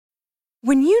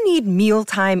When you need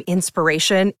mealtime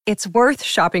inspiration, it's worth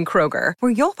shopping Kroger,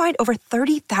 where you'll find over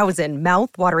 30,000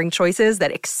 mouth-watering choices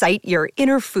that excite your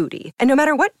inner foodie. And no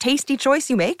matter what tasty choice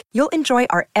you make, you'll enjoy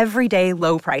our everyday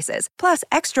low prices, plus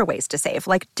extra ways to save,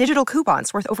 like digital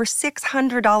coupons worth over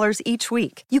 $600 each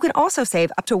week. You can also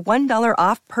save up to $1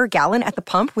 off per gallon at the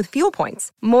pump with fuel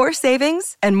points. More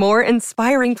savings and more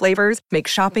inspiring flavors make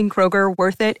shopping Kroger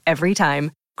worth it every time.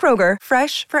 Kroger,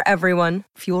 fresh for everyone.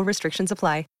 Fuel restrictions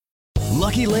apply.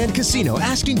 Lucky Land Casino,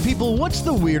 asking people, what's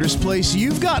the weirdest place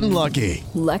you've gotten lucky?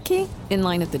 Lucky? In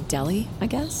line at the deli, I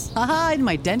guess? Aha, in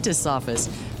my dentist's office.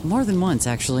 More than once,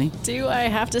 actually. Do I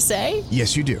have to say?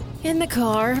 Yes, you do. In the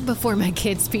car before my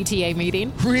kids' PTA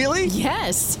meeting. Really?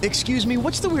 Yes. Excuse me,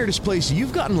 what's the weirdest place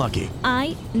you've gotten lucky?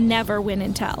 I never win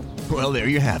and tell. Well, there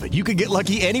you have it. You can get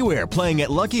lucky anywhere, playing at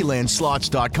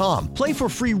LuckyLandSlots.com. Play for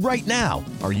free right now.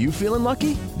 Are you feeling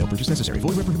lucky? No purchase necessary. Void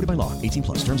where prohibited by law. 18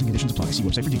 plus. Terms and conditions apply. See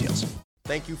website for details.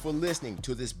 Thank you for listening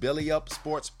to this Belly Up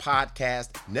Sports Podcast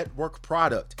Network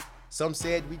product. Some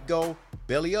said we'd go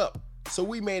belly up, so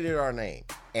we made it our name,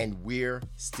 and we're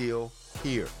still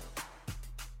here.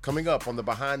 Coming up on the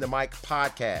Behind the Mic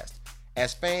podcast,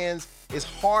 as fans, it's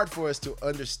hard for us to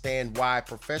understand why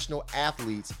professional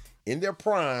athletes in their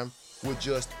prime would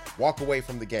just walk away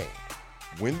from the game.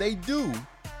 When they do,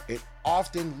 it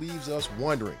often leaves us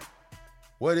wondering,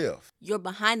 what if? You're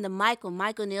Behind the Mic with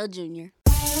Michael Neal Jr.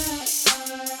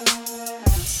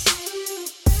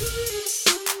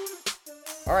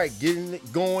 All right, getting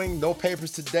it going. No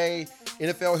papers today.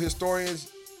 NFL historians,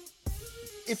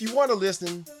 if you want to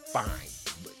listen, fine.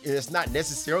 But it's not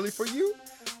necessarily for you.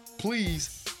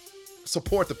 Please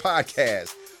support the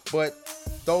podcast. But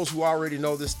those who already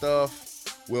know this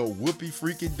stuff, well, whoopee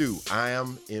freaking do. I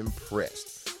am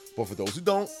impressed. But for those who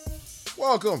don't,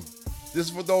 welcome. This is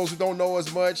for those who don't know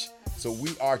as much. So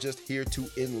we are just here to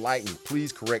enlighten.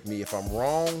 Please correct me if I'm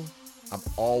wrong. I'm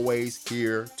always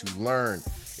here to learn.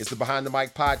 It's the Behind the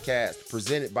Mic podcast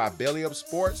presented by Belly Up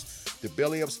Sports, the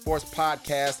Belly Up Sports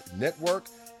Podcast Network,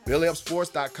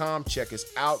 bellyupsports.com. Check us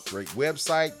out. Great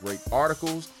website, great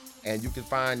articles. And you can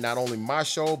find not only my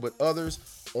show, but others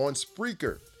on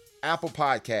Spreaker, Apple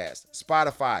Podcasts,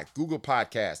 Spotify, Google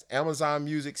Podcasts, Amazon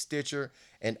Music, Stitcher,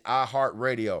 and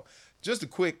iHeartRadio. Just a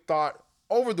quick thought.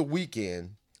 Over the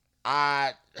weekend,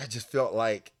 I just felt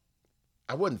like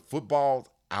I wasn't footballed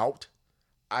out.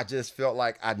 I just felt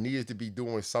like I needed to be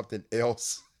doing something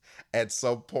else at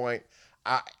some point.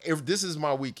 If this is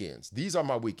my weekends, these are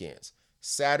my weekends.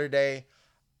 Saturday,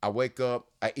 I wake up,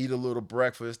 I eat a little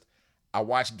breakfast, I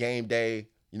watch game day,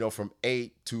 from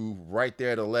 8 to right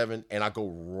there at 11, and I go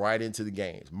right into the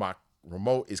games. My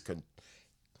remote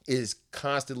is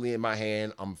constantly in my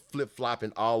hand. I'm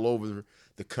flip-flopping all over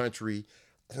the country,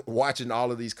 watching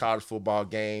all of these college football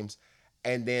games.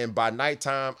 And then by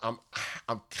nighttime, I'm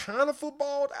kind of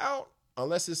footballed out,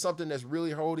 unless it's something that's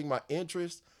really holding my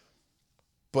interest.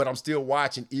 But I'm still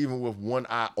watching even with one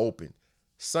eye open.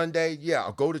 Sunday, yeah,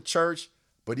 I'll go to church.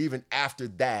 But even after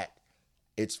that,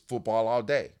 it's football all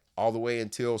day, all the way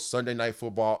until Sunday night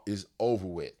football is over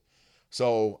with.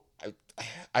 So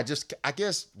I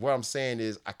guess what I'm saying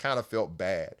is I kind of felt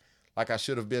bad. Like I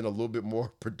should have been a little bit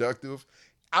more productive.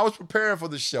 I was preparing for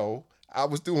the show. I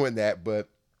was doing that, but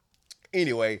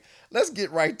anyway, let's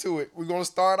get right to it. We're going to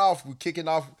start off. We're kicking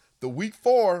off the week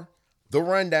 4, the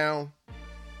rundown.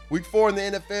 Week 4 in the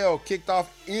NFL kicked off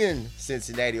in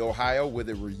Cincinnati, Ohio, with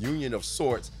a reunion of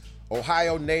sorts.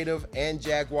 Ohio native and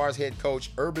Jaguars head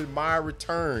coach Urban Meyer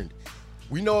returned.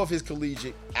 We know of his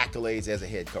collegiate accolades as a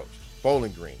head coach.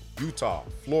 Bowling Green, Utah,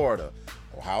 Florida,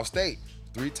 Ohio State,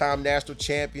 3-time national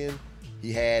champion.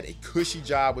 He had a cushy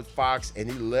job with Fox,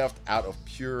 and he left out of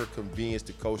pure convenience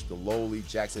to coach the lowly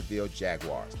Jacksonville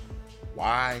Jaguars.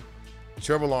 Why?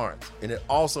 Trevor Lawrence. And it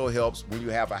also helps when you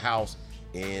have a house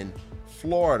in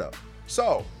Florida.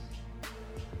 So,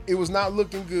 it was not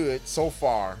looking good so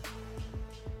far,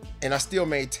 and I still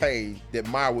maintain that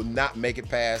Meyer will not make it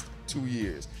past 2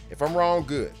 years. If I'm wrong,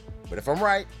 good. But if I'm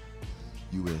right,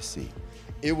 USC.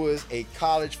 It was a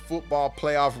college football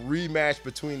playoff rematch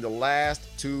between the last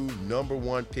 2 number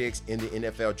 1 picks in the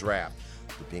NFL draft.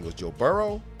 The Bengals' Joe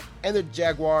Burrow and the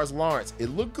Jaguars' Lawrence. It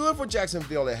looked good for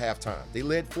Jacksonville at halftime. They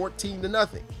led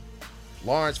 14-0.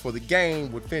 Lawrence for the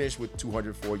game would finish with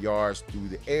 204 yards through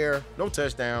the air, no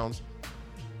touchdowns,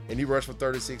 and he rushed for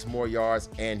 36 more yards,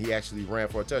 and he actually ran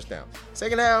for a touchdown.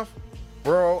 Second half,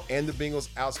 Burrow and the Bengals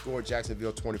outscored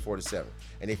Jacksonville 24-7,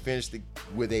 and they finished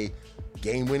with a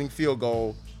game-winning field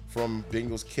goal from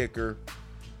Bengals kicker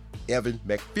Evan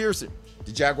McPherson.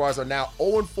 The Jaguars are now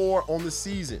 0-4 on the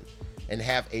season and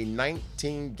have a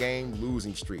 19-game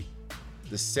losing streak,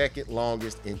 the second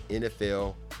longest in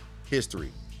NFL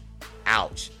history.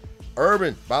 Ouch.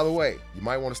 Urban, by the way, you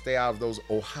might want to stay out of those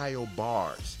Ohio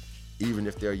bars, even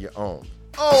if they're your own.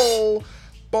 Oh,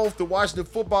 both the Washington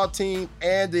football team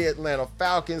and the Atlanta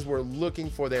Falcons were looking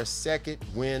for their second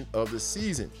win of the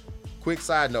season. Quick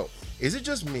side note, is it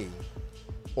just me,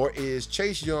 or is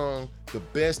Chase Young the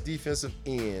best defensive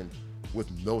end with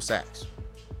no sacks?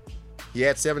 He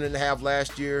had 7.5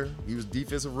 last year. He was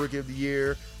Defensive Rookie of the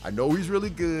Year. I know he's really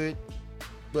good,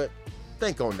 but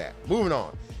think on that. Moving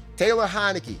on. Taylor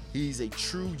Heinicke, he's a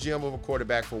true gem of a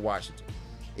quarterback for Washington.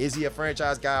 Is he a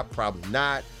franchise guy? Probably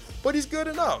not, but he's good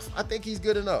enough. I think he's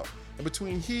good enough. And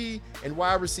between he and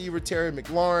wide receiver Terry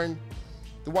McLaurin,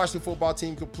 the Washington football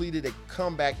team completed a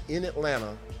comeback in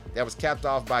Atlanta that was capped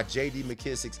off by J.D.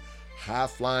 McKissic's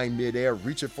high-flying midair,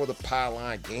 reaching for the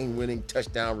pylon, game-winning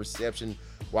touchdown reception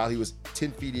while he was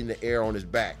 10 feet in the air on his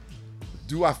back.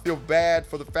 Do I feel bad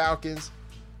for the Falcons?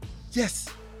 Yes.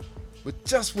 But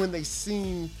just when they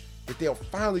seem that they'll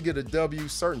finally get a W,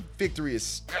 certain victory is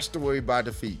snatched away by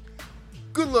defeat.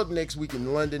 Good luck next week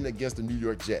in London against the New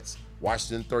York Jets.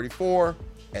 Washington 34,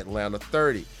 Atlanta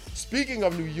 30. Speaking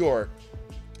of New York,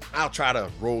 I'll try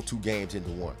to roll 2 games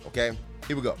into one, okay?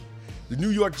 Here we go. The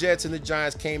New York Jets and the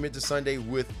Giants came into Sunday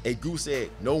with a goose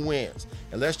egg, no wins.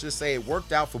 And let's just say it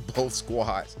worked out for both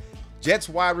squads. Jets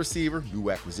wide receiver, new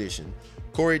acquisition,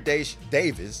 Corey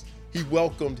Davis, he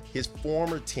welcomed his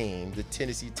former team, the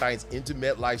Tennessee Titans, into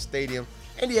MetLife Stadium,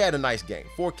 and he had a nice game.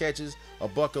 4 catches,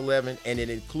 $111, and it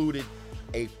included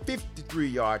a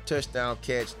 53-yard touchdown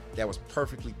catch that was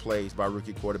perfectly placed by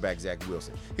rookie quarterback Zach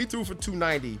Wilson. He threw for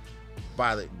 290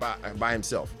 by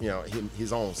himself,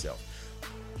 his own self.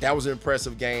 That was an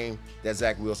impressive game that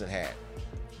Zach Wilson had.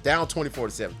 Down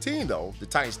 24-17, though, the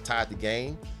Titans tied the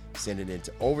game, sending it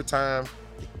into overtime.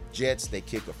 The Jets, they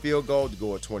kick a field goal to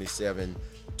go at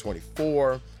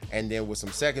 27-24, and then with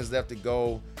some seconds left to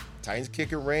go, Titans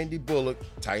kicker Randy Bullock,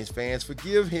 Titans fans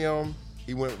forgive him,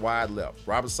 he went wide left.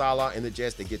 Robert Saleh and the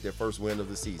Jets, they get their first win of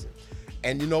the season.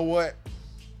 And you know what?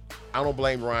 I don't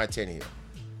blame Ryan Tannehill.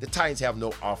 The Titans have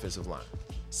no offensive line.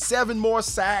 7 more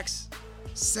sacks.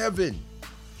 7.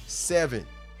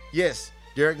 Yes,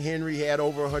 Derrick Henry had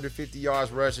over 150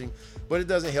 yards rushing, but it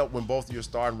doesn't help when both of your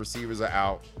starting receivers are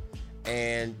out,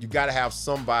 and you got to have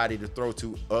somebody to throw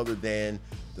to other than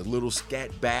the little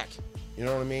scat back. You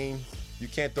know what I mean? You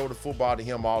can't throw the football to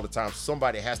him all the time.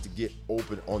 Somebody has to get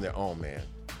open on their own, man.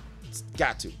 It's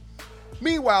got to.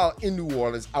 Meanwhile, in New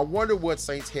Orleans, I wonder what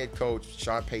Saints head coach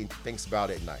Sean Payton thinks about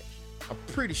at night. I'm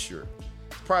pretty sure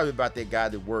it's probably about that guy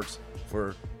that works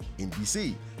for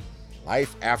NBC.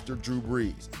 Life after Drew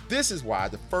Brees. This is why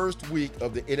the first week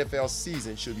of the NFL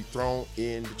season should be thrown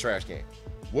in the trash can.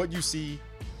 What you see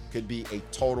could be a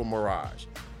total mirage.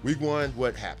 Week 1,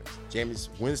 what happens? Jameis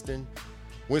Winston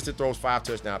throws 5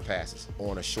 touchdown passes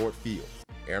on a short field.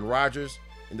 Aaron Rodgers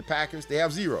and the Packers, they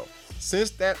have 0.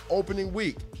 Since that opening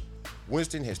week,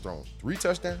 Winston has thrown 3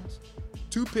 touchdowns,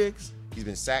 2 picks. He's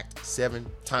been sacked 7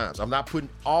 times. I'm not putting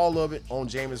all of it on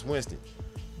Jameis Winston,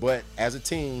 but as a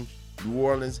team, New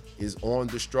Orleans is on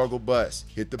the struggle bus.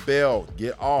 Hit the bell,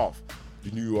 get off.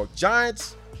 The New York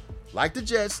Giants, like the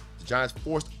Jets, the Giants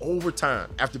forced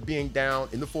overtime after being down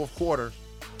in the 4th quarter,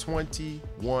 21-10.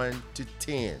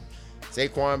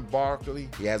 Saquon Barkley,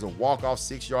 he has a walk-off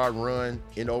 6-yard run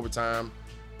in overtime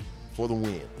for the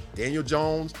win. Daniel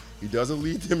Jones, he doesn't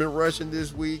lead them in rushing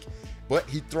this week, but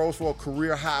he throws for a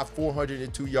career-high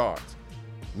 402 yards.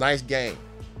 Nice game.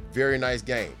 Very nice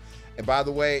game. And by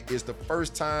the way, it's the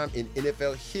first time in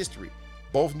NFL history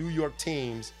both New York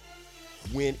teams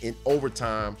win in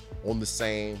overtime on the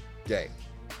same day.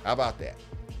 How about that?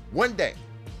 One day,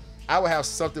 I will have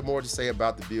something more to say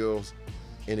about the Bills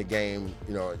in a game,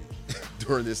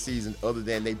 during this season, other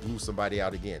than they blew somebody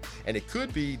out again. And it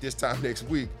could be this time next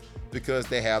week because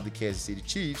they have the Kansas City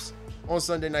Chiefs on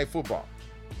Sunday Night Football.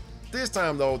 This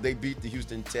time, though, they beat the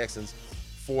Houston Texans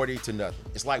 40-0.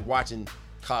 It's like watching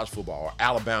college football or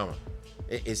Alabama.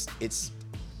 It's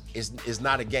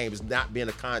not a game. It's not being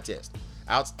a contest.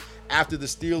 After the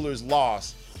Steelers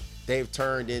lost, they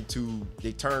turned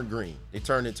green. They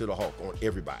turned into the Hulk on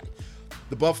everybody.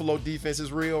 The Buffalo defense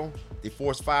is real. They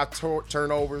forced 5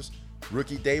 turnovers.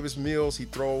 Rookie Davis Mills, he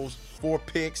throws 4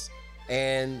 picks,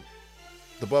 and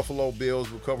the Buffalo Bills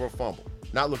recover a fumble.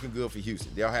 Not looking good for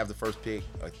Houston. They'll have the first pick,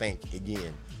 I think,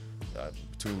 again,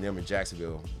 between them and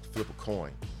Jacksonville. Flip a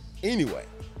coin. Anyway,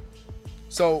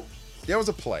 so there was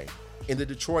a play in the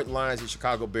Detroit Lions and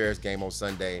Chicago Bears game on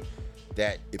Sunday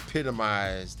that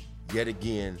epitomized, yet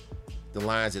again, the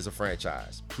Lions as a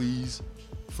franchise. Please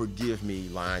forgive me,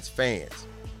 Lions fans.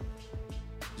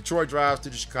 Detroit drives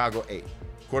to the Chicago 8.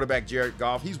 Quarterback Jared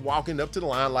Goff, he's walking up to the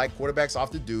line like quarterbacks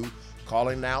often do,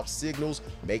 calling out signals,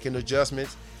 making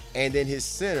adjustments, and then his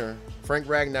center, Frank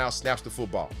Ragnow, snaps the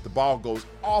football. The ball goes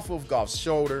off of Goff's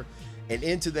shoulder and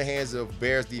into the hands of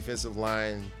Bears defensive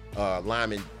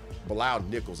lineman Bilal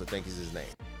Nichols, I think is his name.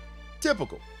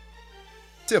 Typical.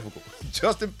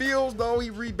 Justin Fields, though, he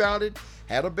rebounded,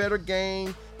 had a better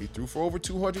game. He threw for over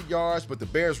 200 yards, but the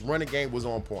Bears' running game was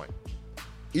on point.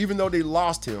 Even though they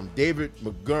lost him, David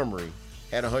Montgomery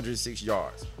had 106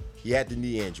 yards. He had the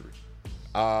knee injury.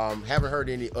 Haven't heard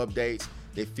any updates.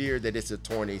 They fear that it's a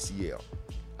torn ACL.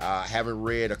 Haven't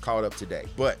read or caught up today.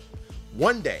 But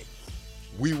one day,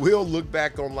 we will look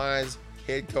back on Lions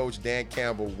head coach Dan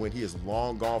Campbell when he is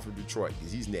long gone from Detroit,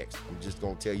 because he's next. I'm just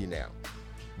going to tell you now.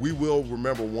 We will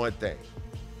remember one thing.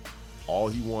 All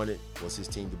he wanted was his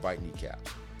team to bite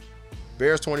kneecaps.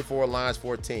 Bears 24, Lions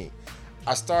 14.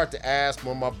 I started to ask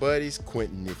one of my buddies,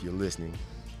 Quentin, if you're listening,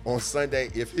 on Sunday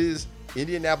if his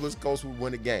Indianapolis Colts would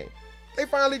win the game. They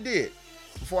finally did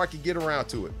before I could get around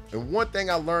to it. And one thing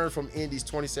I learned from Indy's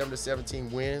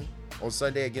 27-17 win on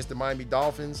Sunday against the Miami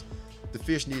Dolphins, the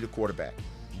Fish need a quarterback.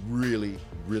 Really,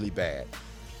 really bad.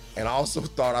 And I also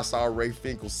thought I saw Ray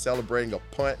Finkel celebrating a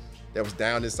punt that was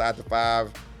down inside the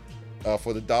 5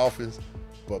 for the Dolphins.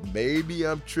 But maybe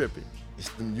I'm tripping. It's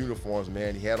them uniforms,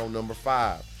 man. He had on number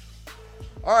 5.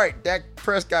 All right, Dak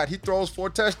Prescott, he throws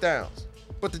 4 touchdowns.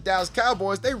 But the Dallas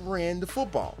Cowboys, they ran the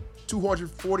football.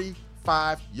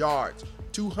 245 yards.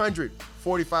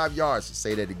 245 yards.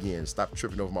 Say that again. Stop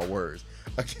tripping over my words.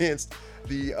 Against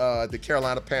the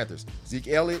Carolina Panthers. Zeke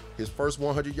Elliott, his first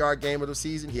 100-yard game of the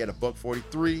season, he had a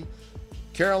 $143.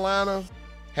 Carolina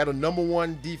had a number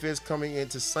 1 defense coming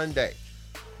into Sunday.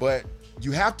 But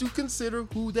you have to consider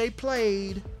who they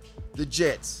played. The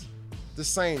Jets, the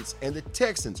Saints, and the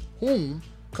Texans, whom,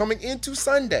 coming into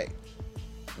Sunday,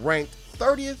 ranked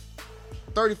 30th,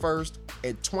 31st,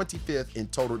 and 25th in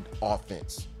total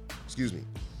offense.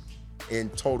 In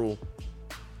total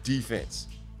defense.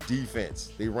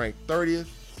 They ranked 30th,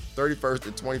 31st,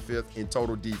 and 25th in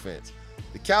total defense.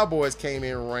 The Cowboys came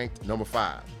in ranked number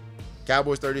 5.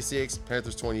 Cowboys 36,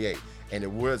 Panthers 28, and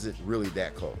it wasn't really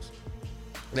that close.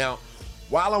 Now,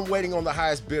 while I'm waiting on the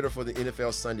highest bidder for the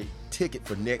NFL Sunday ticket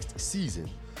for next season,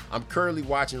 I'm currently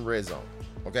watching Red Zone,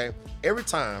 okay? Every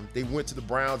time they went to the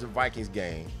Browns and Vikings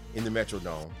game in the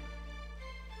Metrodome,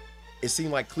 it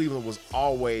seemed like Cleveland was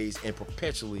always and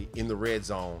perpetually in the red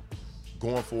zone,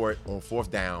 going for it on 4th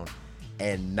down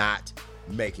and not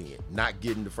making it, not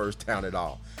getting the first down at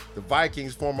all. The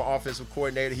Vikings' former offensive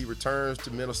coordinator, he returns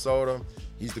to Minnesota.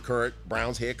 He's the current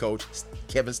Browns head coach,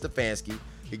 Kevin Stefanski.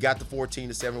 He got the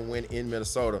 14-7 win in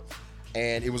Minnesota,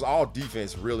 and it was all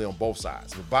defense really on both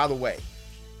sides. But by the way,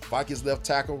 Vikings left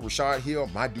tackle Rashad Hill,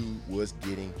 my dude was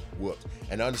getting whooped.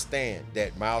 And understand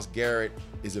that Myles Garrett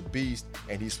is a beast,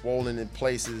 and he's swollen in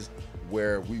places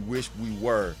where we wish we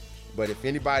were. But if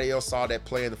anybody else saw that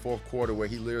play in the 4th quarter where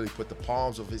he literally put the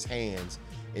palms of his hands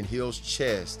in Hill's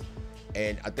chest,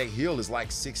 and I think Hill is like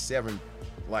 6'7",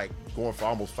 like going for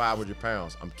almost 500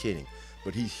 pounds. I'm kidding,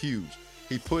 but he's huge.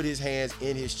 He put his hands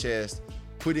in his chest,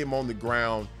 put him on the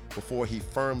ground before he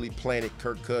firmly planted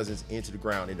Kirk Cousins into the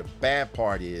ground. And the bad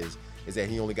part is that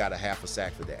he only got a half a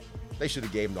sack for that. They should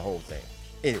have gave him the whole thing.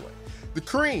 Anyway, the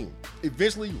cream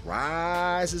eventually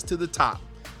rises to the top.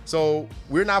 So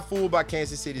we're not fooled by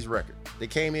Kansas City's record. They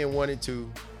came in 1-2,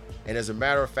 and as a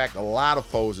matter of fact, a lot of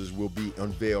poses will be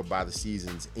unveiled by the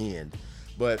season's end.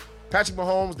 But Patrick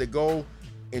Mahomes, they go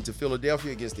into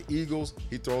Philadelphia against the Eagles.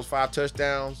 He throws 5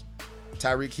 touchdowns.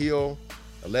 Tyreek Hill,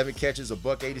 11 catches,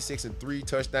 $186, and 3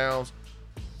 touchdowns.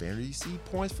 Fantasy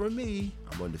points for me.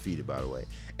 I'm undefeated, by the way.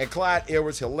 And Clyde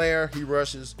Edwards-Helaire, he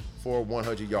rushes for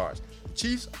 100 yards. The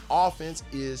Chiefs' offense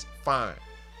is fine,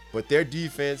 but their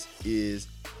defense is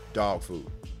dog food.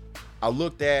 I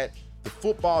looked at the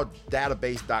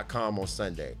footballdatabase.com on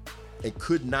Sunday and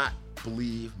could not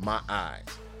believe my eyes.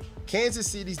 Kansas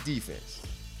City's defense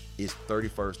is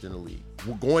 31st in the league.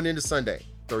 We're going into Sunday,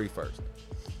 31st.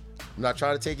 I'm not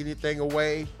trying to take anything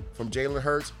away from Jalen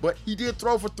Hurts, but he did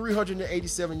throw for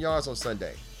 387 yards on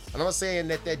Sunday. And I'm not saying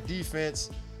that defense,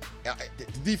 the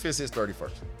defense is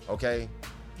 31st, okay?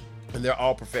 And they're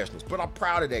all professionals, but I'm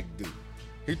proud of that dude.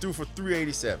 He threw for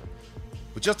 387.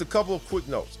 But just a couple of quick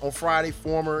notes. On Friday,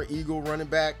 former Eagle running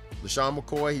back LaShawn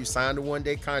McCoy, he signed a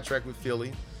 1-day contract with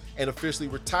Philly and officially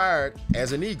retired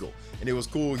as an Eagle. And it was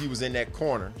cool, he was in that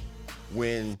corner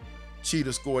when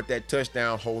Cheetah scored that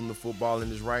touchdown, holding the football in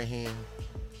his right hand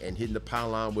and hitting the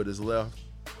pylon with his left.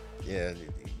 Yeah,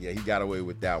 he got away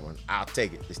with that one. I'll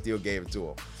take it. They still gave it to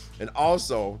him. And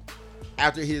also,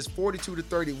 after his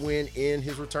 42-30 win in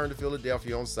his return to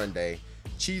Philadelphia on Sunday,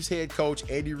 Chiefs head coach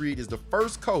Andy Reid is the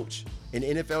first coach in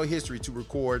NFL history to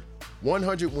record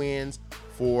 100 wins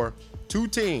for 2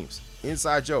 teams.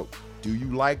 Inside joke. Do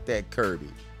you like that, Kirby?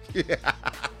 You're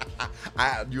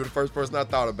the first person I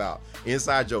thought about.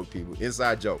 Inside joke, people.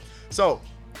 Inside joke. So,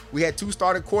 we had 2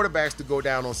 starting quarterbacks to go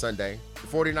down on Sunday. The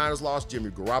 49ers lost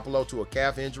Jimmy Garoppolo to a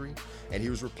calf injury, and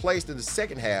he was replaced in the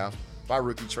second half by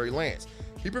rookie Trey Lance.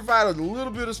 He provided a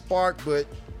little bit of spark, but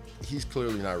he's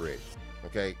clearly not ready.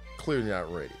 Okay? Clearly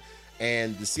not ready.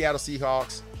 And the Seattle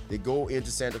Seahawks, they go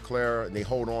into Santa Clara, and they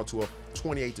hold on to a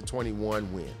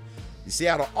 28-21 win. The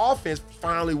Seattle offense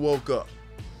finally woke up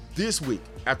this week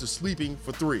after sleeping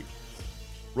for 3.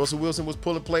 Russell Wilson was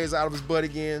pulling plays out of his butt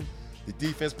again. The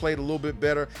defense played a little bit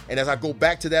better. And as I go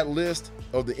back to that list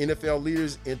of the NFL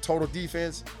leaders in total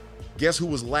defense, guess who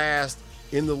was last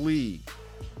in the league?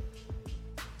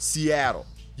 Seattle.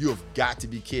 You have got to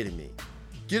be kidding me.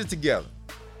 Get it together.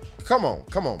 Come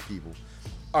on, people.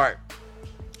 All right,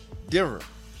 Denver.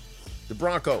 The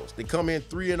Broncos, they come in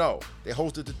 3-0. They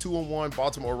hosted the 2-1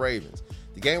 Baltimore Ravens.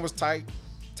 The game was tight,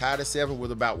 tied at 7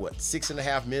 with about,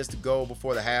 6.5 minutes to go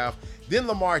before the half. Then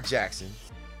Lamar Jackson,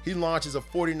 he launches a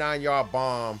 49-yard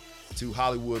bomb to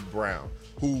Hollywood Brown,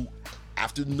 who,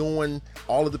 after knowing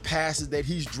all of the passes that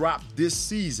he's dropped this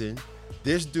season,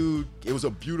 this dude, it was a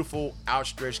beautiful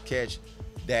outstretched catch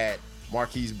that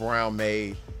Marquise Brown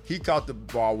made. He caught the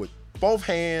ball with both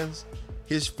hands,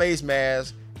 his face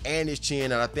mask, and his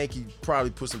chin, and I think he probably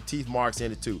put some teeth marks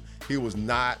in it too. He was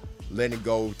not letting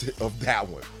go of that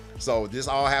one. So this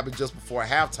all happened just before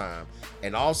halftime.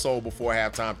 And also before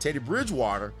halftime, Teddy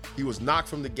Bridgewater, he was knocked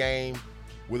from the game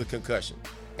with a concussion.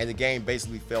 And the game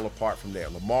basically fell apart from there.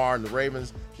 Lamar and the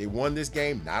Ravens, they won this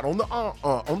game not on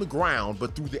the ground,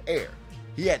 but through the air.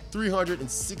 He had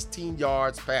 316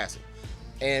 yards passing.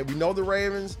 And we know the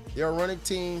Ravens, they're a running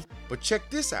team, but check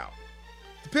this out.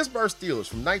 The Pittsburgh Steelers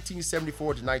from 1974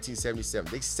 to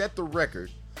 1977, they set the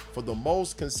record for the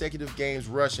most consecutive games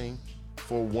rushing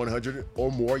for 100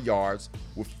 or more yards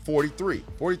with 43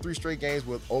 straight games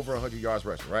with over 100 yards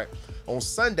rushing, right? On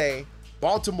Sunday,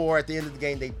 Baltimore, at the end of the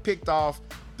game, they picked off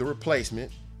the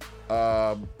replacement,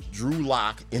 Drew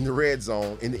Lock, in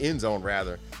the end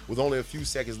zone, with only a few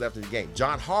seconds left in the game.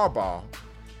 John Harbaugh,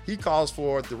 he calls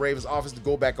for the Ravens offense to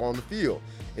go back on the field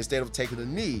instead of taking a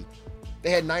knee. They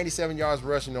had 97 yards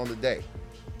rushing on the day.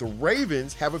 The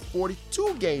Ravens have a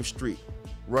 42-game streak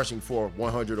rushing for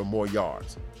 100 or more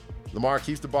yards. Lamar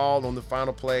keeps the ball on the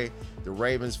final play. The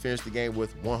Ravens finish the game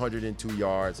with 102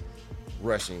 yards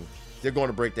rushing. They're going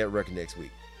to break that record next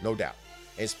week, no doubt.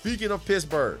 And speaking of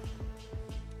Pittsburgh,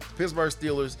 Pittsburgh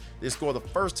Steelers, they score the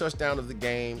first touchdown of the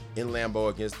game in Lambeau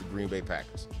against the Green Bay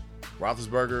Packers.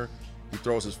 Roethlisberger, he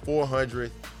throws his 400th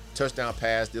touchdown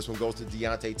pass. This one goes to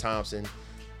Deontay Thompson.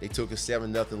 They took a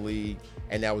 7-0 lead,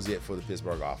 and that was it for the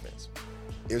Pittsburgh offense.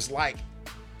 It's like,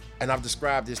 and I've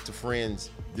described this to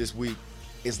friends this week,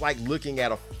 it's like looking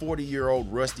at a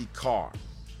 40-year-old rusty car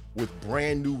with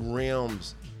brand new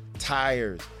rims,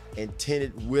 tires, and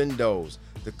tinted windows.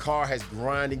 The car has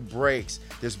grinding brakes.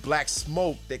 There's black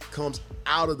smoke that comes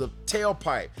out of the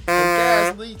tailpipe, and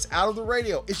gas leaks out of the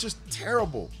radio. It's just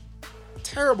terrible.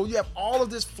 Terrible. You have all of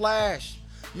this flash.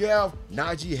 You have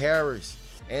Najee Harris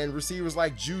and receivers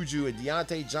like Juju and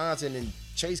Deontay Johnson and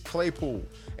Chase Claypool.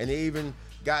 And they even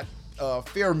got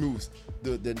Fairmouth,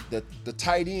 the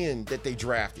tight end that they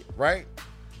drafted, right?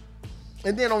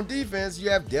 And then on defense, you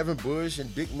have Devin Bush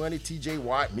and Big Money, TJ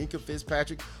Watt, Minkah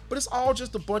Fitzpatrick. But it's all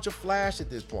just a bunch of flash at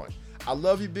this point. I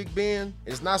love you, Big Ben.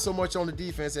 It's not so much on the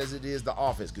defense as it is the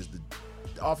offense, because the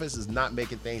offense is not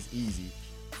making things easy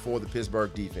for the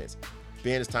Pittsburgh defense.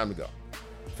 Ben, it's time to go.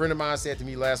 A friend of mine said to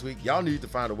me last week, y'all need to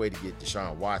find a way to get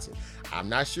Deshaun Watson. I'm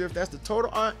not sure if that's the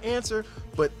total answer,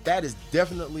 but that is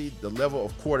definitely the level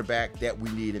of quarterback that we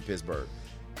need in Pittsburgh.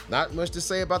 Not much to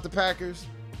say about the Packers.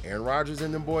 Aaron Rodgers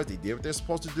and them boys, they did what they're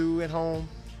supposed to do at home.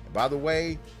 And by the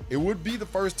way, it would be the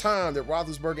first time that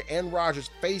Roethlisberger and Rodgers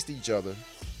faced each other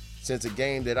since a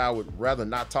game that I would rather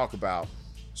not talk about,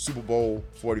 Super Bowl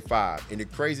 45. And the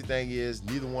crazy thing is,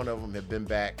 neither one of them have been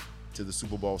back to the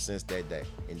Super Bowl since that day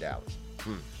in Dallas.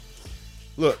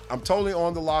 Look, I'm totally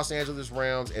on the Los Angeles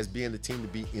Rams as being the team to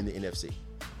beat in the NFC.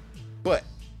 But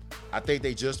I think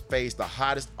they just faced the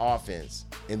hottest offense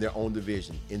in their own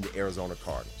division in the Arizona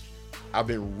Cardinals. I've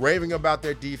been raving about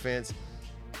their defense,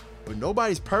 but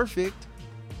nobody's perfect.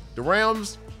 The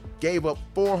Rams gave up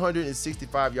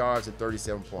 465 yards and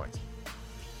 37 points.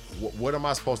 What am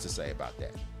I supposed to say about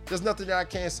that? There's nothing that I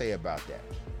can say about that.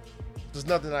 There's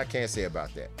nothing that I can say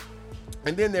about that.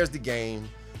 And then there's the game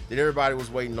that everybody was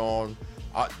waiting on.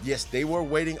 Yes, they were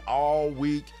waiting all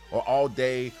week or all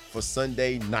day for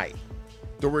Sunday night.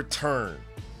 The return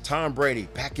Tom Brady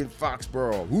back in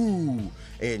Foxborough. Ooh.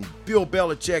 And Bill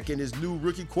Belichick and his new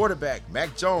rookie quarterback,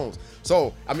 Mac Jones.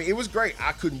 So, I mean, it was great.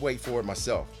 I couldn't wait for it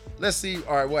myself. Let's see.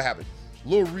 All right, what happened?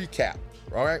 Little recap.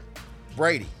 All right.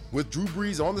 Brady, with Drew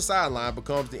Brees on the sideline,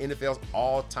 becomes the NFL's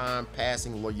all-time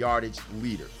passing yardage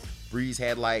leader. Brees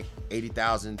had like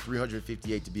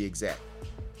 80,358 to be exact.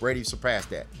 Brady surpassed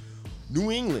that. New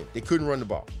England, they couldn't run the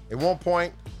ball. At one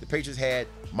point, the Patriots had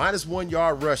 -1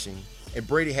 yard rushing, and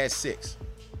Brady had 6.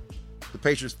 The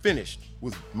Patriots finished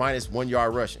with -1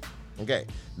 yard rushing. Okay,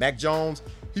 Mac Jones,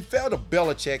 he fell to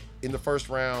Belichick in the first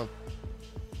round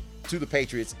to the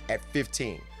Patriots at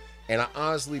 15. And I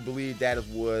honestly believe that is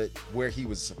where he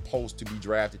was supposed to be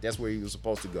drafted. That's where he was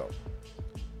supposed to go.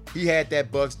 He had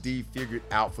that Bucs D figured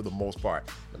out for the most part.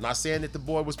 I'm not saying that the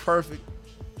boy was perfect.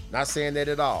 Not saying that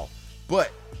at all.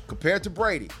 But compared to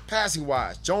Brady,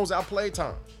 passing-wise, Jones outplayed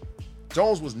Tom.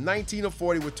 Jones was 19 of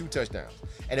 40 with 2 touchdowns.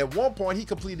 And at one point, he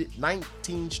completed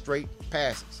 19 straight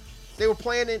passes. They were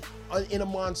playing in a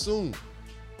monsoon.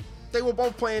 They were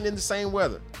both playing in the same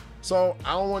weather. So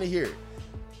I don't want to hear it.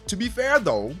 To be fair,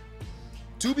 though,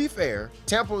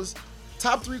 Tampa's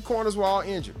top 3 corners were all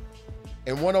injured.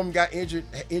 And one of them got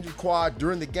injured quad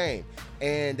during the game.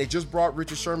 And they just brought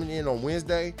Richard Sherman in on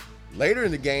Wednesday. Later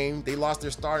in the game, they lost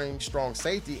their starting strong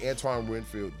safety, Antoine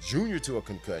Winfield Jr., to a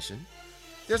concussion.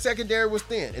 Their secondary was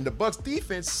thin, and the Bucs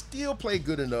defense still played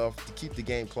good enough to keep the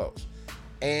game close.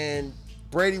 And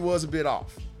Brady was a bit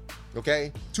off,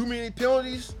 okay? Too many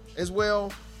penalties as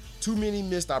well, too many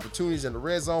missed opportunities in the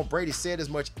red zone. Brady said as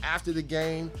much after the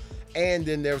game, and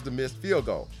then there was the missed field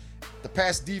goal. The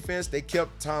pass defense, they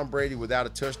kept Tom Brady without a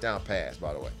touchdown pass,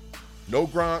 by the way. No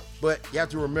Gronk, but you have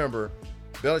to remember,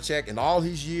 Belichick in all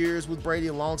his years with Brady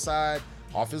alongside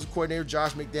offensive coordinator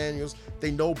Josh McDaniels,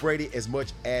 they know Brady as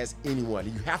much as anyone.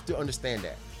 You have to understand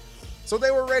that. So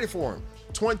they were ready for him.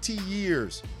 20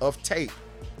 years of tape.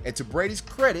 And to Brady's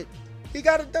credit, he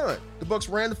got it done. The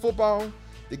Bucs ran the football.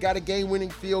 They got a game-winning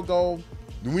field goal.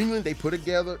 New England, they put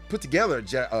together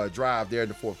a drive there in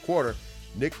the fourth quarter.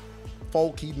 Nick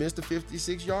Folk, he missed a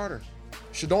 56-yarder.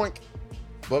 Shadoink,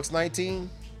 Bucs 19,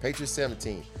 Patriots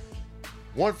 17.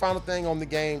 One final thing on the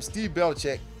game, Steve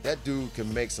Belichick, that dude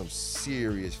can make some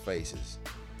serious faces.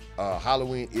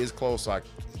 Halloween is close, so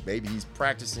maybe he's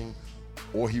practicing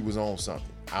or he was on something.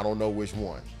 I don't know which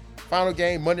one. Final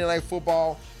game, Monday Night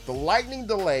Football. The lightning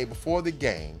delay before the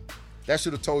game, that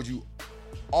should have told you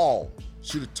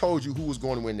who was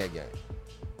going to win that game.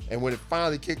 And when it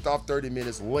finally kicked off 30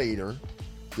 minutes later,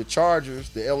 the Chargers,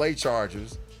 the LA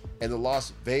Chargers, and the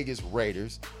Las Vegas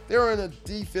Raiders, they were in a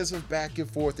defensive back and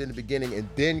forth in the beginning, and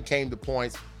then came the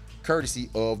points courtesy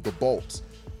of the Bolts.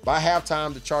 By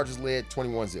halftime, the Chargers led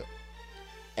 21-0.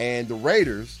 And the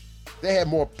Raiders, they had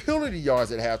more penalty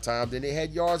yards at halftime than they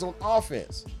had yards on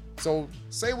offense. So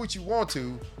say what you want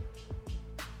to,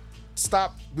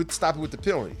 stop it with the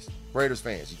penalties, Raiders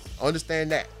fans. You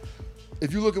understand that.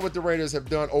 If you look at what the Raiders have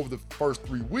done over the first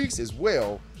 3 weeks as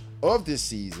well of this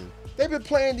season, they've been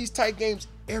playing these tight games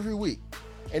every week.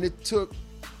 And it took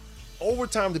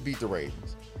overtime to beat the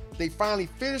Ravens. They finally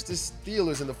finished the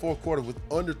Steelers in the fourth quarter with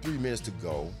under 3 minutes to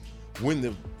go when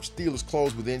the Steelers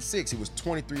closed within 6. It was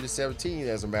 23-17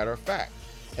 as a matter of fact.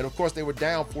 And of course, they were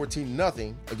down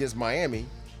 14-0 against Miami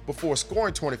before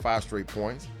scoring 25 straight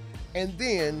points. And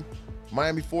then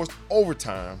Miami forced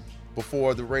overtime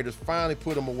before the Raiders finally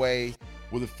put them away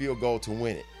with a field goal to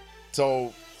win it.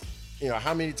 So,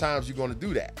 how many times you going to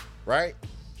do that, right?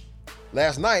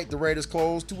 Last night, the Raiders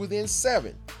closed to within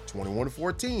 7,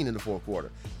 21-14 in the fourth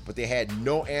quarter. But they had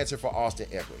no answer for Austin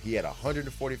Eckler. He had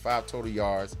 145 total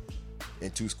yards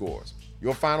and 2 scores.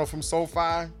 Your final from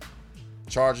SoFi,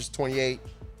 Chargers 28,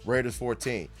 Raiders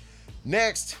 14.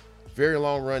 Next, very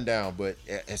long rundown, but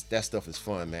that stuff is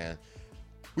fun, man.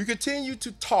 We continue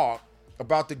to talk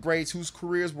about the greats whose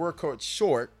careers were cut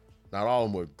short. Not all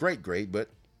of them were great, but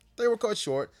they were cut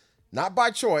short, not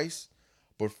by choice,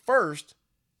 but first,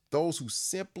 those who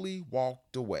simply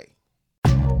walked away.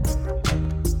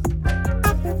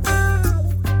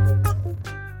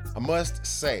 I must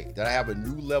say that I have a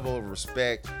new level of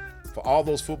respect for all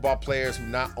those football players who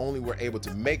not only were able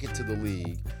to make it to the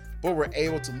league, but were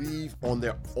able to leave on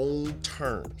their own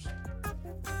terms.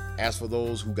 As for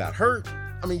those who got hurt,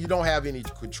 you don't have any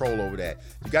control over that.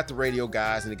 You got the radio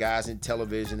guys and the guys in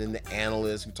television and the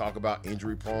analysts who talk about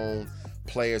injury-prone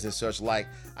players and such like.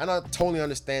 I don't totally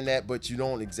understand that, but you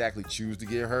don't exactly choose to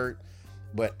get hurt.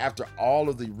 But after all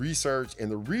of the research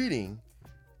and the reading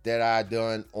that I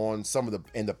done on some of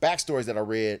the backstories that I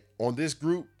read on this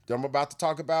group that I'm about to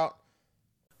talk about,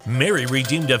 Mary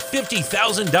redeemed a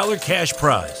 $50,000 cash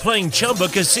prize playing Chumba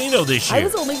Casino this year. I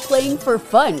was only playing for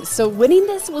fun, so winning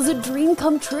this was a dream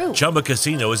come true. Chumba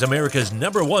Casino is America's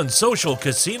 #1 social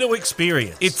casino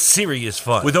experience. It's serious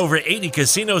fun. With over 80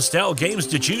 casino-style games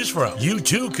to choose from, you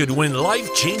too could win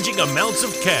life-changing amounts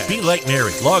of cash. Be like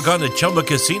Mary. Log on to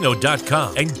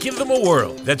ChumbaCasino.com and give them a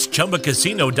whirl. That's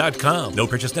ChumbaCasino.com. No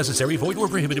purchase necessary. Void where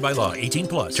prohibited by law.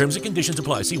 18+. Terms and conditions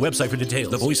apply. See website for details.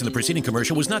 The voice in the preceding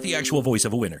commercial was not the actual voice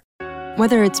of a winner.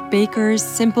 Whether it's Baker's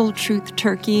Simple Truth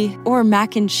Turkey or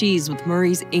mac and cheese with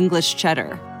Murray's English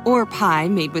Cheddar or pie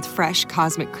made with fresh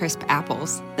Cosmic Crisp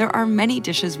apples, there are many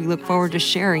dishes we look forward to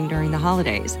sharing during the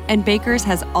holidays. And Baker's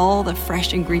has all the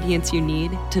fresh ingredients you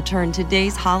need to turn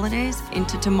today's holidays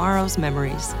into tomorrow's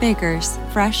memories. Baker's,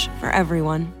 fresh for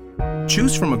everyone.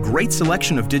 Choose from a great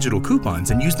selection of digital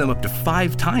coupons and use them up to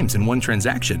 5 times in one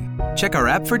transaction. Check our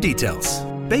app for details.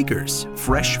 Baker's,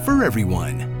 fresh for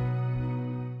everyone.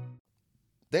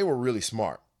 They were really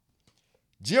smart.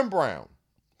 Jim Brown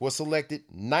was selected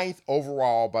 9th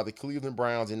overall by the Cleveland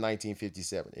Browns in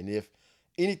 1957. And if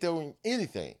anything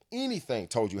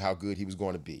told you how good he was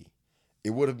going to be,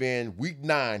 it would have been Week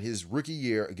 9, his rookie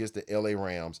year against the LA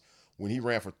Rams, when he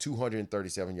ran for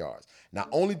 237 yards. Not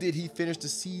only did he finish the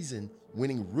season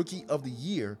winning Rookie of the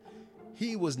Year,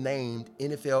 he was named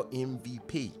NFL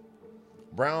MVP.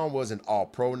 Brown was an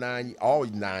All-Pro all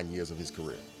 9 years of his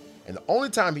career. And the only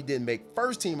time he didn't make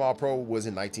first-team All-Pro was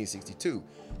in 1962.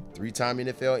 3-time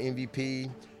NFL MVP,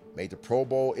 made the Pro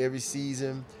Bowl every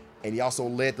season, and he also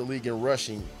led the league in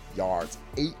rushing yards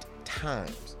 8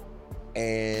 times.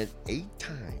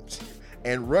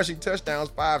 And rushing touchdowns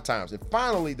 5 times. And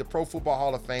finally, the Pro Football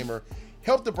Hall of Famer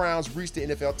helped the Browns reach the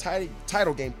NFL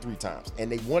title game 3 times,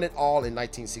 and they won it all in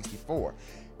 1964.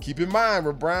 Keep in mind,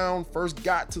 when Brown first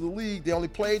got to the league, they only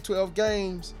played 12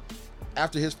 games.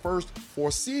 After his first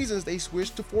 4 seasons, they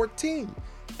switched to 14.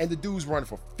 And the dude's running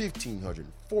for 1,500,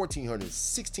 1,400,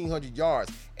 1,600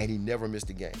 yards, and he never missed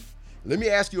a game. Let me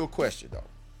ask you a question, though.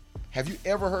 Have you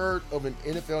ever heard of an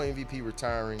NFL MVP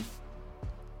retiring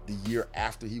the year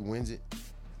after he wins it?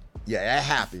 Yeah, that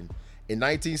happened. In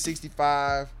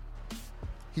 1965,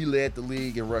 he led the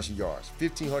league in rushing yards,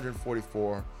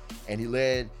 1,544, and he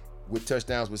led with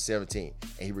touchdowns with 17.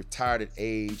 And he retired at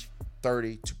age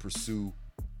 30 to pursue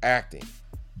acting.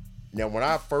 Now, when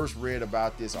I first read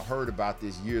about this, I heard about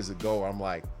this years ago, I'm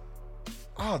like,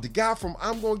 oh, the guy from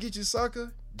I'm Gonna Get You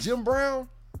Sucker, Jim Brown,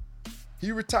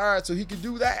 he retired so he could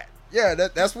do that. Yeah,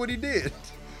 that's what he did.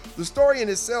 The story in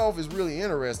itself is really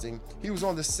interesting. He was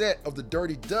on the set of The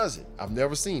Dirty Dozen. I've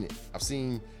never seen it. I've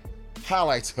seen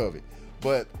highlights of it.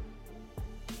 But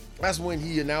that's when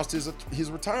he announced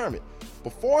his retirement.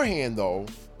 Beforehand, though,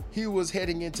 he was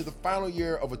heading into the final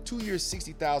year of a 2-year,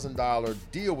 $60,000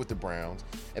 deal with the Browns.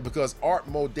 And because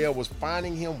Art Modell was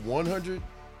fining him $100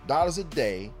 a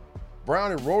day,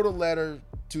 Brown had wrote a letter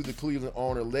to the Cleveland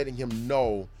owner letting him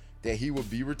know that he would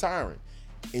be retiring.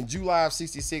 In July of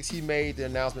 '66, he made the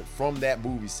announcement from that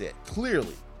movie set.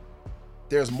 Clearly,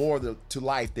 there's more to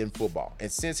life than football.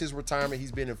 And since his retirement,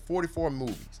 he's been in 44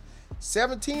 movies,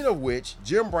 17 of which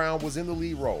Jim Brown was in the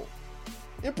lead role.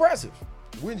 Impressive.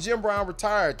 When Jim Brown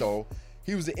retired, though,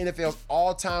 he was the NFL's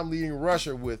all-time leading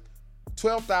rusher with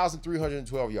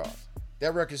 12,312 yards.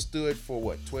 That record stood for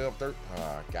what, 12, 13?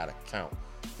 I gotta count.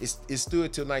 It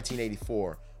stood till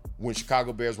 1984 when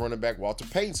Chicago Bears running back Walter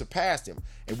Payton surpassed him.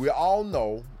 And we all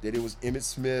know that it was Emmitt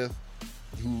Smith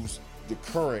who's the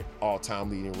current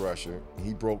all-time leading rusher, and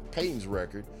he broke Payton's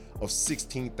record of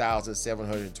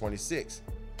 16,726.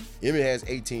 Emmitt has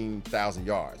 18,000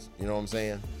 yards. You know what I'm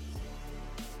saying?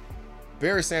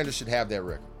 Barry Sanders should have that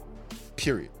record,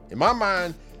 period. In my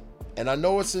mind, and I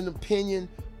know it's an opinion,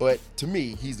 but to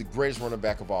me, he's the greatest running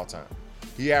back of all time.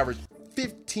 He averaged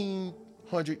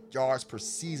 1,500 yards per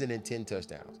season and 10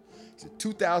 touchdowns. He's a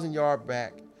 2,000-yard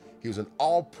back. He was an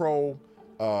all-pro.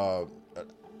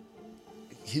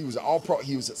 He was an all-pro.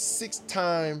 He was a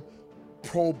 6-time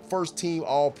first-team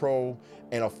all-pro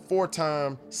and a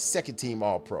 4-time second-team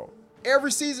all-pro.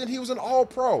 Every season, he was an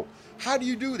all-pro. How do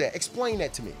you do that? Explain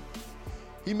that to me.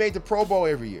 He made the Pro Bowl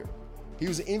every year. He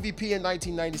was an MVP in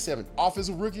 1997.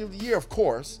 Offensive Rookie of the Year, of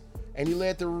course. And he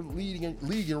led the league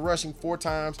in rushing 4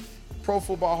 times. Pro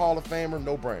Football Hall of Famer,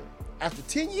 no brainer. After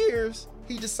 10 years,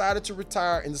 he decided to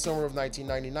retire in the summer of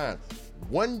 1999.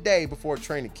 One day before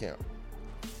training camp.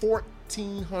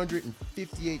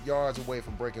 1,458 yards away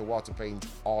from breaking Walter Payton's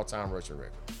all-time rushing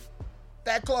record.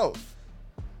 That close.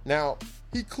 Now,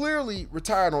 he clearly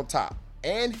retired on top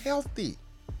and healthy.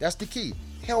 That's the key,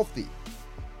 healthy.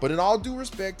 But in all due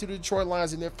respect to the Detroit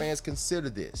Lions and their fans,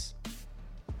 consider this.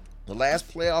 The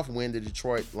last playoff win the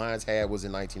Detroit Lions had was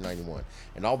in 1991.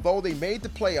 And although they made the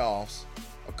playoffs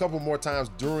a couple more times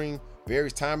during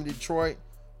Barry's time in Detroit,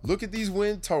 look at these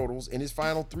win totals in his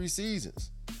final 3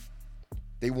 seasons.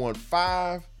 They won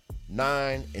 5,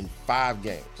 9, and 5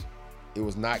 games. It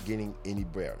was not getting any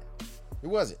better. It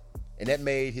wasn't. And that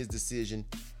made his decision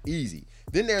easy.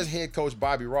 Then there's head coach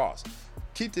Bobby Ross.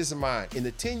 Keep this in mind. In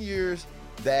the 10 years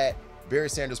that Barry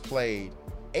Sanders played,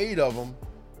 8 of them,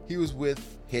 he was with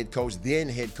then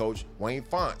head coach Wayne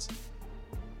Fontes.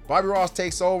 Bobby Ross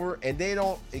takes over, and they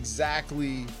don't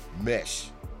exactly mesh,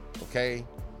 okay?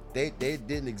 They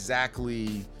didn't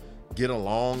exactly get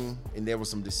along, and there were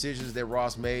some decisions that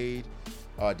Ross made.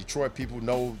 Detroit people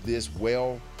know this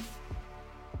well.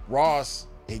 Ross,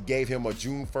 it gave him a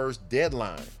June 1st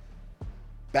deadline.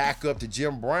 Back up to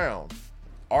Jim Brown.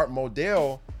 Art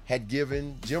Modell had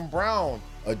given Jim Brown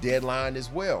a deadline as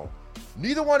well.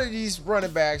 Neither one of these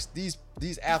running backs, these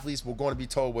athletes were going to be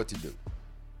told what to do.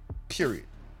 Period.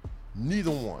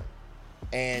 Neither one.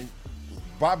 And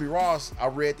Bobby Ross, I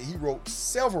read that he wrote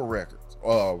several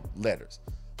letters,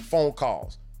 phone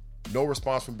calls, no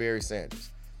response from Barry Sanders.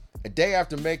 A day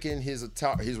after making his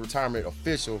retirement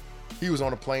official, he was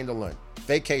on a plane to London,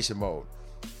 vacation mode.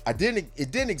 It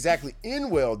didn't exactly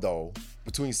end well, though,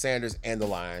 between Sanders and the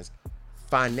Lions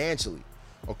financially.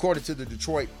 According to the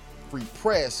Detroit Free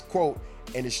Press, quote,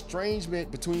 an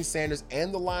estrangement between Sanders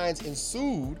and the Lions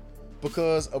ensued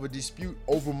because of a dispute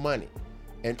over money.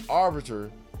 An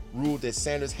arbiter ruled that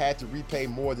Sanders had to repay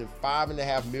more than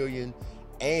 $5.5 million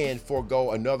and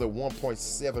forego another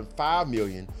 $1.75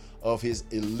 million of his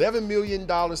 $11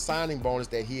 million signing bonus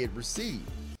that he had received.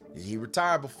 He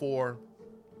retired before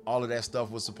all of that stuff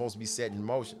was supposed to be set in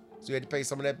motion, so he had to pay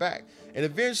some of that back. And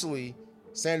eventually,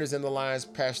 Sanders and the Lions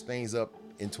patched things up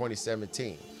in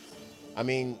 2017. I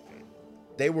mean,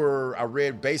 I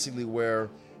read basically where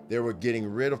they were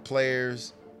getting rid of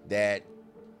players that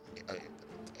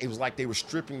it was like they were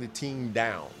stripping the team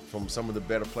down from some of the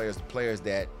better players, the players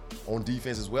that on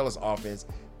defense as well as offense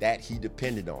that he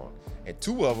depended on. And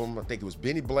 2 of them, I think it was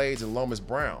Benny Blades and Lomas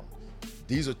Brown.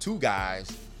 These are 2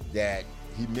 guys that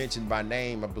he mentioned by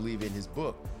name, I believe, in his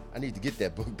book. I need to get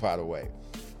that book, by the way.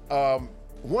 1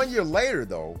 year later,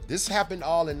 though, this happened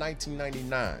all in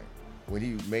 1999 when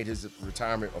he made his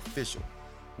retirement official.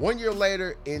 1 year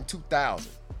later, in 2000,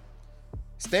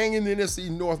 staying in the NFC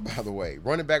North, by the way,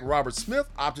 running back Robert Smith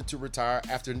opted to retire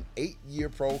after an 8-year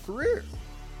pro career.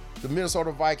 The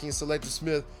Minnesota Vikings selected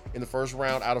Smith in the first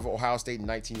round out of Ohio State in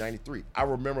 1993. I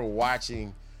remember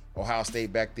watching Ohio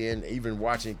State back then, even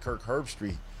watching Kirk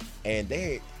Herbstreit, and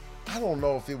I don't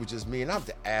know if it was just me, and I have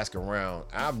to ask around.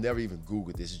 I've never even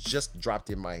Googled this. It just dropped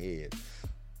in my head.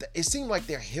 It seemed like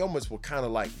their helmets were kind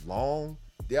of like long.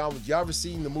 Y'all ever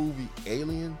seen the movie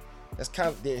Alien? That's kind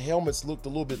of, their helmets looked a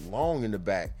little bit long in the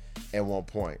back at one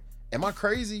point. Am I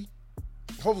crazy?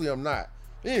 Hopefully I'm not.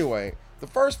 Anyway, the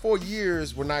first 4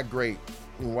 years were not great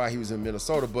while he was in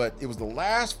Minnesota, but it was the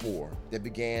last 4 that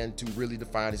began to really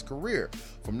define his career.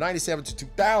 From 97 to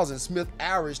 2000, Smith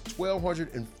averaged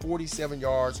 1,247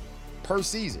 yards per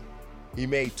season. He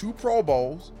made 2 Pro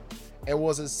Bowls and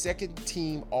was a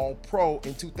second-team All-Pro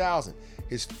in 2000.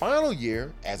 His final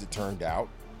year, as it turned out,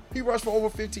 he rushed for over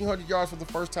 1,500 yards for the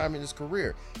first time in his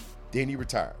career. Then he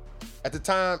retired. At the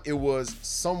time, it was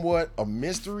somewhat a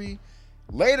mystery.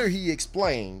 Later, he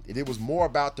explained that it was more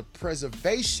about the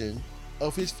preservation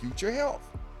of his future health.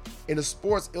 In a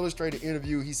Sports Illustrated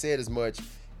interview, he said as much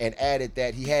and added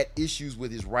that he had issues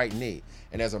with his right knee.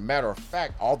 And as a matter of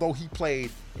fact, although he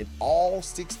played in all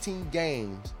 16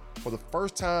 games for the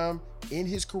first time in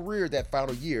his career that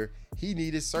final year, he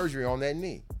needed surgery on that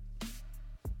knee.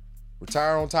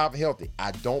 Retire on top healthy.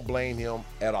 I don't blame him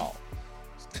at all.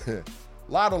 A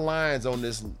lot of Lions on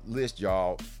this list,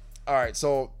 y'all. All right,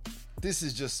 so this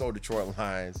is just so Detroit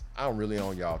Lions. I'm really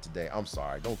on y'all today. I'm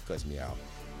sorry. Don't cuss me out.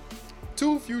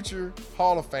 2 future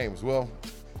Hall of Famers. Well,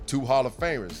 2 Hall of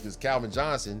Famers, because Calvin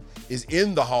Johnson is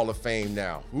in the Hall of Fame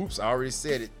now. Oops, I already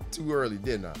said it too early,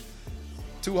 didn't I?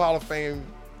 2 Hall of Fame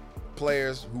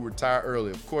players who retired early.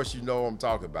 Of course, you know what I'm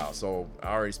talking about, so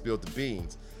I already spilled the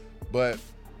beans. But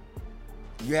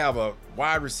you have a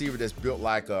wide receiver that's built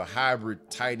like a hybrid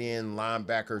tight end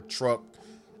linebacker truck,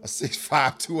 a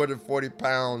 6'5",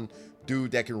 240-pound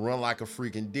dude that can run like a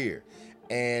freaking deer.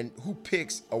 And who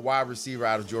picks a wide receiver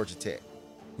out of Georgia Tech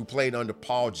who played under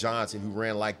Paul Johnson, who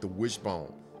ran like the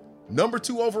wishbone? Number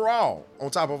 2 overall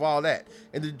on top of all that.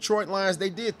 And the Detroit Lions,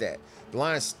 they did that. The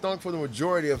Lions stunk for the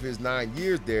majority of his 9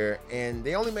 years there, and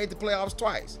they only made the playoffs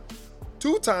twice.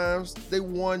 2 times they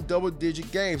won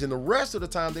double-digit games, and the rest of the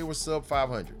time they were sub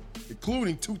 500,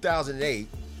 including 2008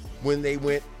 when they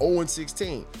went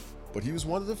 0-16. but he was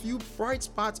one of the few bright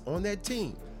spots on that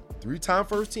team. 3-time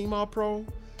first-team All-Pro,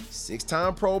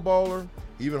 6-time Pro Bowler,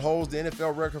 he even holds the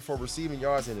NFL record for receiving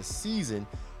yards in a season.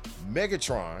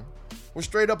 Megatron was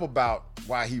straight up about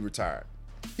why he retired.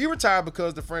 He retired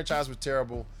because the franchise was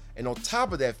terrible, and on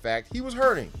top of that fact, he was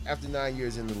hurting after 9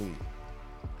 years in the league.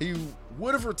 He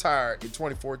would have retired in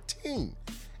 2014,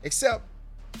 except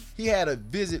he had a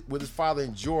visit with his father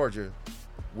in Georgia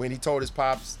when he told his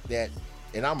pops that,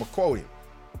 and I'm going to quote him,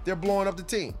 "They're blowing up the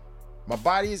team. My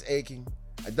body is aching.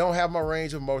 I don't have my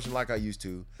range of motion like I used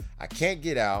to. I can't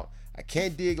get out. I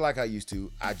can't dig like I used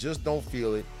to. I just don't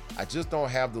feel it. I just don't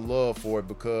have the love for it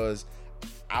because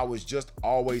I was just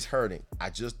always hurting. I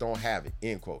just don't have it,"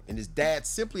 end quote. And his dad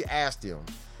simply asked him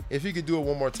if he could do it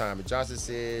one more time. And Johnson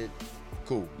said,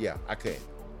 "Cool, yeah, I can.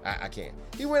 I can."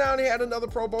 He went out and he had another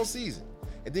Pro Bowl season.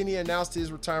 And then he announced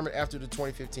his retirement after the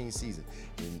 2015 season.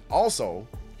 And also,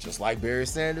 just like Barry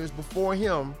Sanders before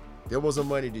him, there was a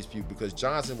money dispute because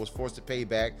Johnson was forced to pay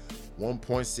back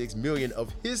 $1.6 million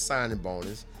of his signing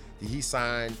bonus that he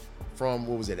signed from,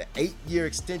 what was it, an 8-year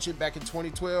extension back in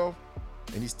 2012,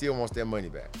 and he still wants that money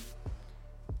back.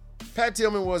 Pat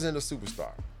Tillman wasn't a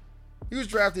superstar. He was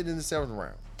drafted in the 7th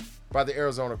round by the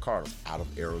Arizona Cardinals out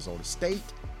of Arizona State,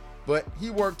 but he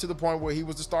worked to the point where he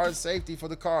was the starting safety for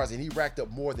the Cards, and he racked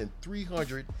up more than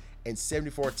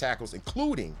 374 tackles,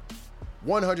 including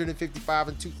 155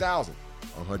 in 2000,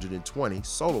 120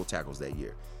 solo tackles that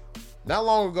year. Not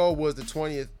long ago was the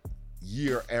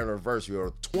 20-year anniversary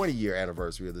or 20-year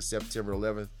anniversary of the September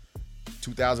 11th,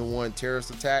 2001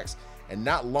 terrorist attacks, and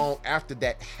not long after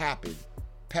that happened,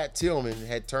 Pat Tillman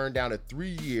had turned down a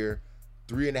 3-year,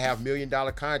 $3.5 million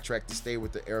contract to stay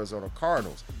with the Arizona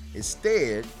Cardinals.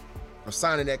 Instead of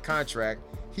signing that contract,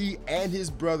 he and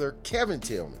his brother Kevin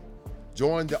Tillman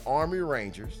joined the Army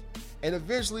Rangers and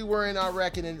eventually were in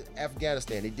Iraq and in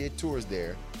Afghanistan. They did tours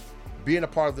there, being a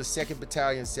part of the 2nd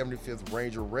Battalion 75th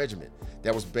Ranger Regiment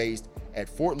that was based at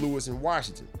Fort Lewis in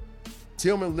Washington.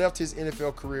 Tillman left his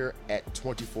NFL career at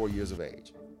 24 years of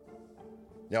age.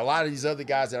 Now, a lot of these other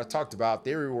guys that I talked about,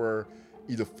 they were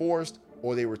either forced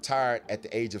or they retired at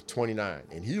the age of 29,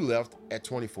 and he left at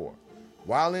 24.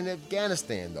 While in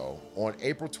Afghanistan, though, on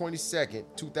April 22nd,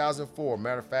 2004,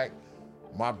 matter of fact,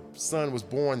 my son was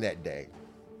born that day,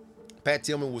 Pat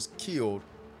Tillman was killed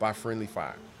by friendly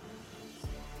fire.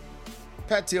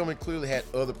 Pat Tillman clearly had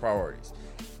other priorities,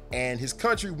 and his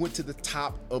country went to the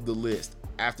top of the list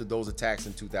after those attacks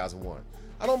in 2001.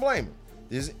 I don't blame him.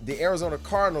 The Arizona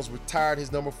Cardinals retired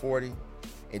his number 40.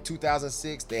 In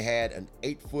 2006, they had an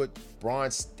 8-foot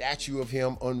bronze statue of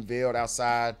him unveiled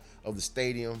outside of the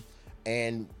stadium,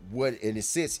 and it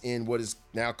sits in what is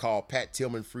now called Pat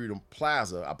Tillman Freedom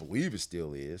Plaza. I believe it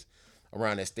still is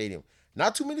around that stadium.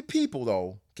 Not too many people,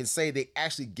 though, can say they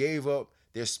actually gave up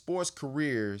their sports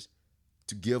careers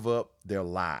to give up their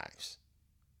lives.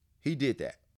 He did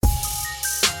that.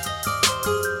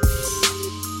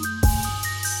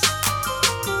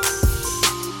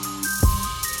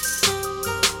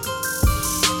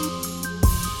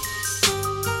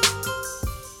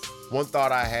 One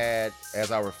thought I had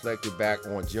as I reflected back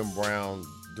on Jim Brown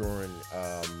during,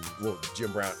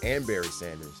 Jim Brown and Barry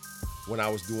Sanders, when I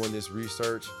was doing this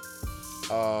research,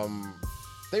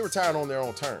 they retired on their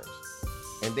own terms.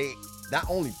 And they, not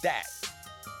only that,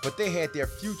 but they had their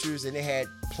futures and they had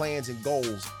plans and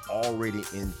goals already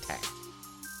intact.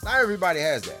 Not everybody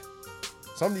has that.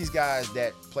 Some of these guys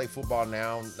that play football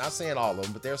now, not saying all of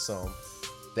them, but there's some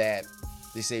that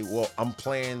they say, well, I'm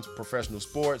playing professional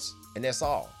sports and that's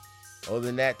all. Other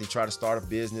than that, they try to start a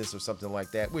business or something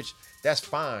like that, which that's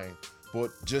fine.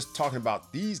 But just talking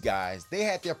about these guys, they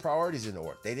had their priorities in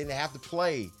order. They didn't have to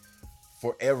play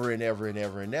forever and ever and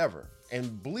ever and ever.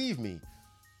 And believe me,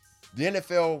 the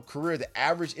NFL career, the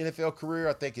average NFL career,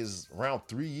 I think is around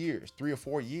 3 or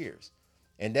 4 years.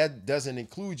 And that doesn't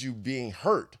include you being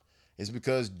hurt. It's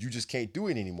because you just can't do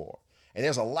it anymore. And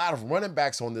there's a lot of running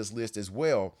backs on this list as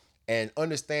well. And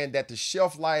understand that the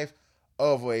shelf life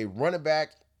of a running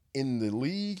back in the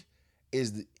league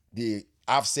is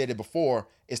I've said it before,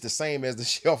 it's the same as the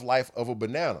shelf life of a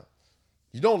banana.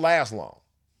 You don't last long.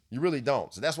 You really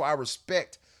don't. So that's why I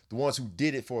respect the ones who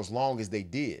did it for as long as they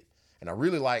did. And I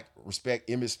really respect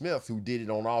Emmitt Smith, who did it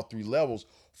on all 3 levels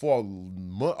for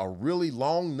a really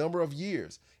long number of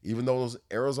years. Even though those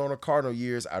Arizona Cardinal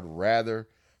years, I'd rather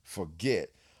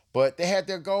forget. But they had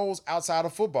their goals outside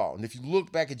of football. And if you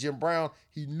look back at Jim Brown,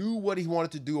 he knew what he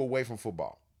wanted to do away from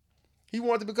football. He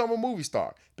wanted to become a movie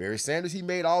star. Barry Sanders, he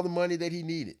made all the money that he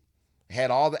needed. Had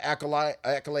all the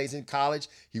accolades in college.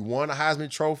 He won a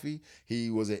Heisman Trophy. He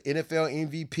was an NFL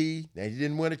MVP. Now, he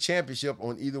didn't win a championship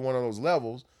on either one of those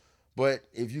levels, But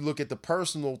if you look at the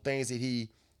personal things that he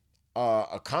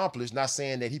accomplished, not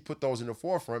saying that he put those in the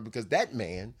forefront, because that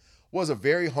man was a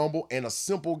very humble and a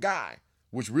simple guy,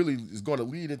 which really is going to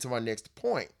lead into my next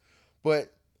point.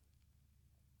 But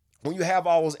when you have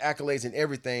all those accolades and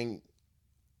everything,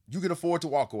 you can afford to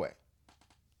walk away.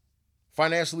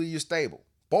 Financially, you're stable.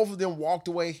 Both of them walked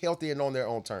away healthy and on their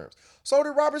own terms. So did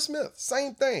Robert Smith.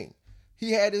 Same thing.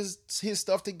 He had his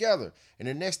stuff together. And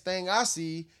the next thing I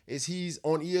see is he's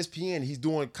on ESPN. He's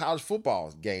doing college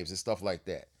football games and stuff like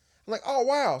that. I'm like, oh,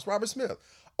 wow, it's Robert Smith.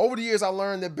 Over the years, I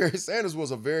learned that Barry Sanders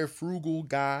was a very frugal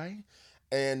guy.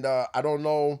 And I don't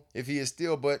know if he is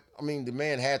still, but, I mean, the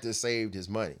man had to have saved his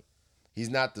money. He's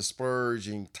not the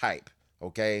splurging type,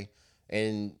 okay?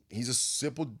 And he's a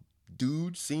simple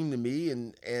dude, seemed to me.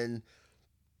 And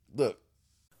look.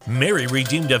 Mary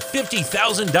redeemed a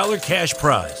 $50,000 cash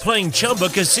prize playing Chumba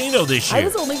Casino this year. I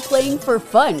was only playing for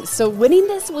fun, so winning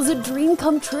this was a dream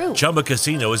come true. Chumba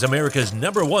Casino is America's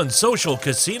 #1 social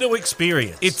casino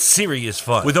experience. It's serious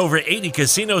fun. With over 80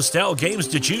 casino-style games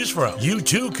to choose from, you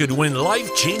too could win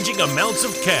life-changing amounts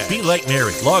of cash. Be like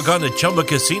Mary. Log on to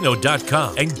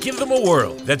ChumbaCasino.com and give them a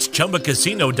whirl. That's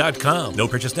ChumbaCasino.com. No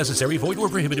purchase necessary. Void where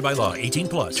prohibited by law. 18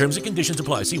 plus. Terms and conditions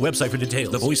apply. See website for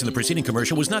details. The voice in the preceding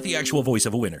commercial was not the actual voice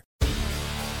of a winner.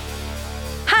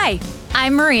 Hi,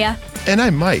 I'm Maria. And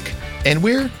I'm Mike. And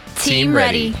we're Team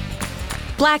Ready.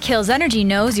 Black Hills Energy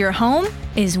knows your home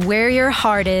is where your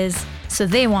heart is, so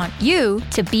they want you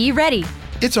to be ready.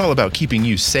 It's all about keeping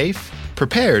you safe,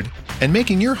 prepared, and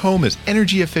making your home as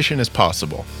energy efficient as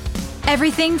possible.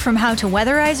 Everything from how to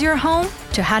weatherize your home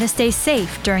to how to stay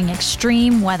safe during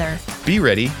extreme weather. Be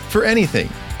ready for anything.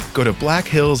 Go to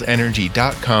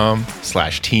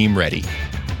blackhillsenergy.com/Team Ready.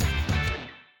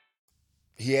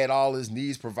 He had all his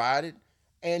needs provided,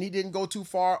 and he didn't go too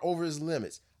far over his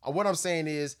limits. What I'm saying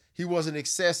is he wasn't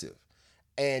excessive.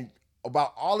 And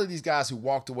about all of these guys who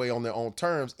walked away on their own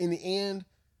terms, in the end,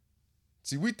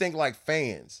 see, we think like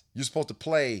fans. You're supposed to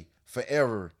play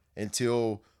forever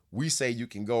until we say you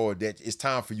can go or that it's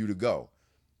time for you to go.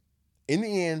 In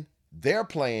the end, their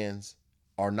plans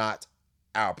are not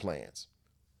our plans.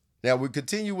 Now, we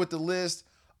continue with the list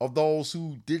of those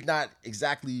who did not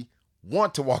exactly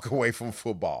want to walk away from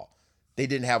football. They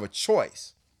didn't have a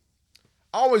choice.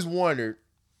 I always wondered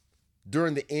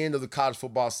during the end of the college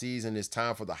football season, it's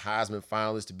time for the Heisman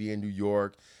finalists to be in New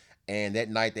York. And that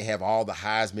night they have all the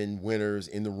Heisman winners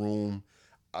in the room.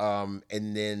 And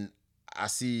then I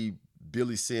see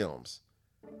Billy Sims,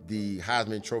 the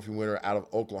Heisman Trophy winner out of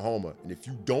Oklahoma. And if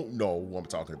you don't know who I'm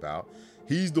talking about,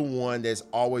 he's the one that's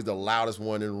always the loudest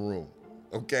one in the room.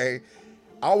 Okay?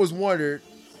 I always wondered,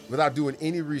 without doing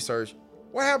any research,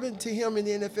 what happened to him in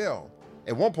the NFL?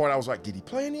 At one point, I was like, did he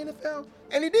play in the NFL?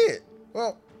 And he did.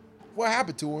 Well, what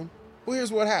happened to him? Well,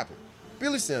 here's what happened.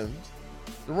 Billy Sims,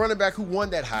 the running back who won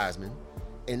that Heisman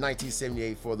in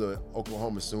 1978 for the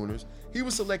Oklahoma Sooners, he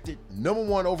was selected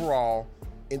 #1 overall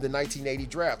in the 1980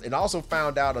 draft. And I also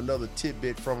found out another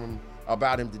tidbit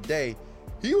about him today.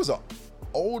 He was an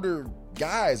older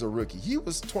guy as a rookie. He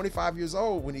was 25 years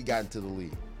old when he got into the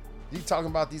league. You talking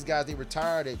about these guys, they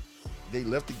retired they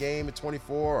left the game at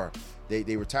 24 or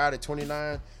they retired at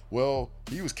 29. Well,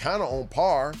 he was kind of on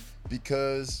par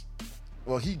because,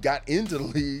 well, he got into the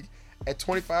league at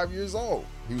 25 years old.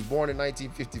 He was born in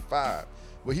 1955.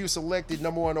 But he was selected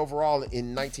 #1 overall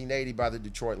in 1980 by the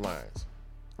Detroit Lions.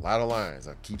 A lot of Lions,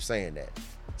 I keep saying that.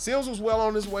 Sims was well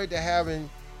on his way to having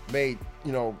made,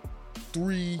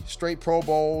 3 straight Pro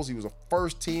Bowls. He was a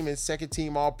first team and second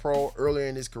team All-Pro earlier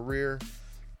in his career.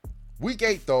 Week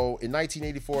 8, though, in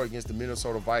 1984 against the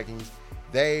Minnesota Vikings,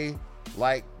 they,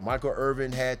 like Michael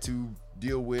Irvin had to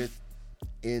deal with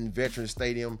in Veterans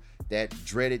Stadium, that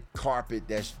dreaded carpet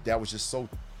that was just so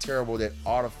terrible, that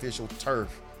artificial turf.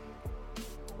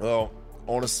 Well,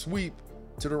 on a sweep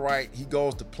to the right, he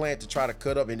goes to plant to try to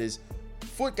cut up, and his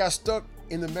foot got stuck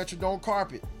in the Metrodome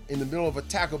carpet in the middle of a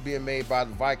tackle being made by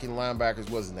the Viking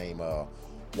linebackers. What's his name?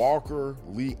 Walker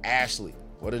Lee Ashley.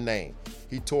 What a name.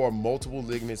 He tore multiple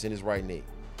ligaments in his right knee.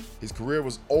 His career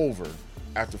was over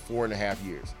after 4.5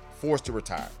 years, forced to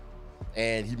retire.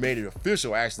 And he made it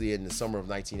official actually in the summer of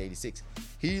 1986.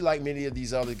 He, like many of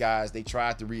these other guys, they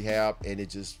tried to rehab and it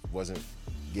just wasn't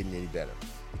getting any better.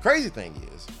 The crazy thing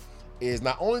is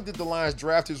not only did the Lions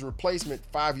draft his replacement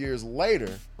 5 years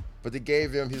later, but they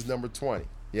gave him his number 20.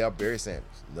 Yeah, Barry Sanders,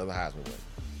 another Heisman winner.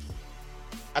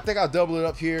 I think I'll double it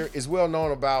up here. It's well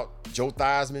known about Joe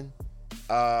Theismann.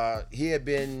 He had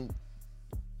been,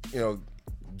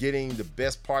 getting the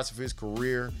best parts of his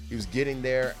career. He was getting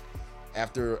there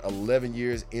after 11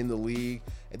 years in the league.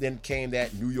 And then came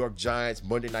that New York Giants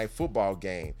Monday Night Football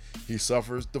game. He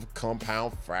suffers the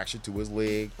compound fracture to his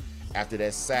leg after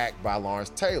that sack by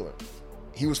Lawrence Taylor.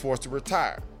 He was forced to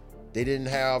retire. They didn't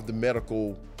have the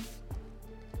medical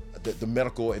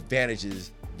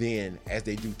advantages then as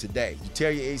they do today. You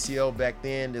tear your ACL back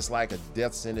then, it's like a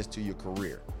death sentence to your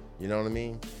career. You know what I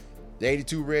mean? The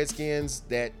 82 Redskins,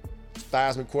 that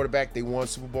Theismann quarterback, they won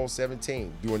Super Bowl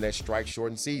 17 during that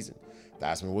strike-shortened season.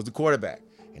 Theismann was the quarterback.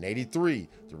 In 83,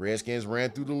 the Redskins ran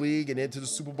through the league and into the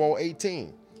Super Bowl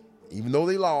 18. Even though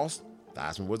they lost,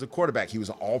 Theismann was the quarterback. He was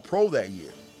an All-Pro that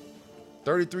year.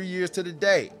 33 years to the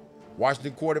day,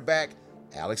 Washington quarterback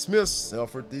Alex Smith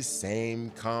suffered the same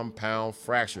compound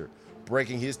fracture,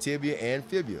 breaking his tibia and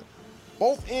fibula.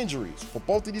 Both injuries for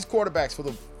both of these quarterbacks for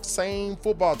the same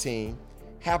football team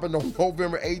happened on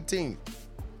November 18th.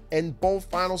 And both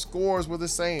final scores were the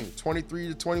same,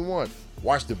 23-21.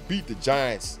 Washington beat the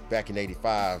Giants back in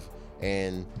 85,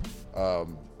 and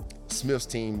Smith's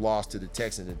team lost to the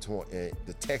Texans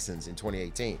in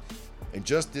 2018. And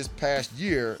just this past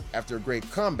year, after a great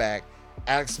comeback,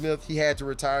 Alex Smith, he had to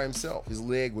retire himself. His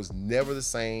leg was never the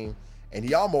same, and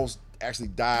he almost actually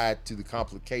died to the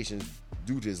complications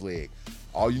due to his leg.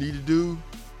 All you need to do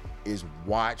is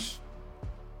watch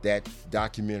that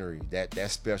documentary, that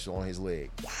special on his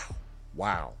leg.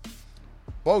 Wow.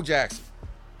 Bo Jackson,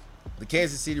 the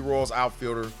Kansas City Royals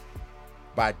outfielder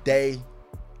by day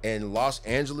and Los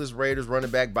Angeles Raiders running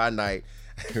back by night,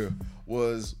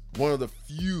 was one of the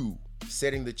few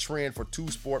setting the trend for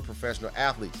two-sport professional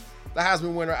athletes. The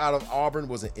Heisman winner out of Auburn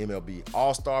was an MLB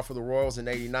All-Star for the Royals in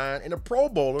 '89 and a Pro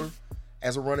Bowler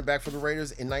as a running back for the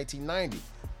Raiders in 1990.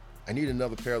 I need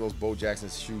another pair of those Bo Jackson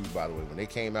shoes, by the way. When they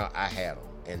came out, I had them.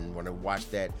 And when I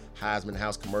watched that Heisman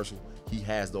House commercial, he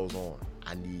has those on.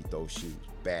 I need those shoes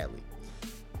badly.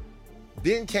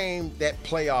 Then came that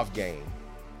playoff game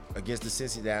against the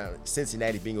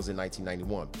Cincinnati Bengals in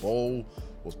 1991. Bo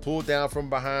was pulled down from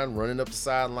behind, running up the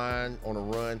sideline on a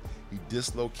run. He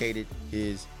dislocated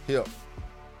his hip.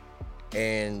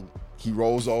 And he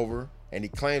rolls over, and he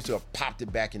claims to have popped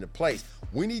it back into place.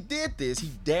 When he did this, he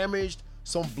damaged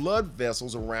some blood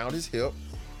vessels around his hip,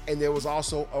 and there was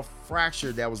also a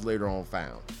fracture that was later on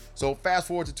found. So fast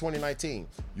forward to 2019,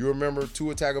 you remember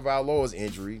Tua Tagovailoa's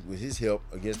injury with his hip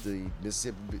against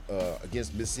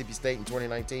Mississippi State in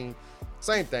 2019.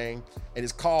 Same thing, and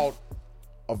it's called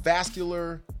a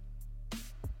vascular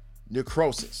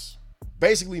necrosis,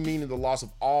 basically meaning the loss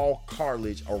of all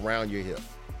cartilage around your hip.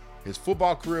 His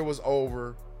football career was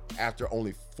over after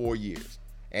only 4 years,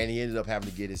 and he ended up having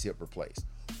to get his hip replaced.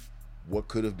 What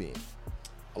could have been?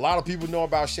 A lot of people know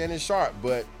about Shannon Sharpe,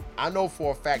 but I know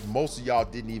for a fact most of y'all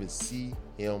didn't even see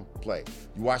him play.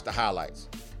 You watch the highlights,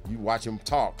 you watch him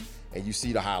talk, and you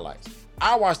see the highlights.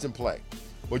 I watched him play,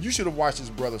 but you should have watched his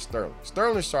brother Sterling.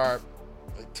 Sterling Sharpe,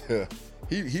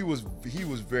 he was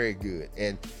very good.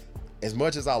 And as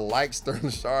much as I liked Sterling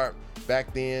Sharpe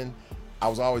back then, I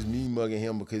was always mean-mugging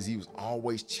him because he was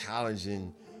always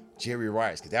challenging Jerry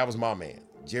Rice, because that was my man,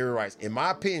 Jerry Rice. In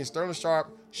my opinion, Sterling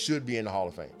Sharpe should be in the Hall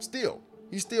of Fame.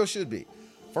 He still should be.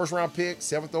 First round pick,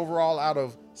 7th overall out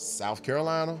of South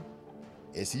Carolina,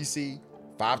 SEC,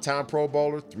 5-time Pro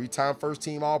Bowler, 3-time first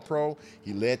team All-Pro.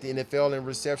 He led the NFL in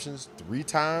receptions 3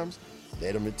 times,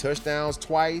 led him in touchdowns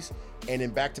twice, and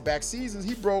in back-to-back seasons,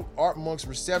 he broke Art Monk's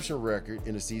reception record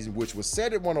in a season, which was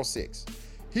set at 106.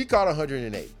 He caught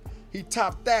 108. He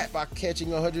topped that by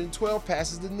catching 112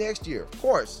 passes the next year. Of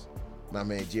course, my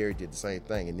man Jerry did the same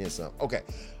thing and then some. Okay,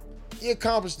 he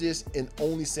accomplished this in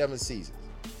only 7 seasons.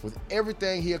 With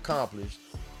everything he accomplished,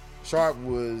 Sharpe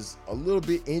was a little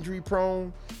bit injury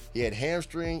prone. He had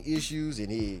hamstring issues,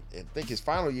 and I think his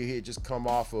final year he had just come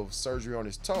off of surgery on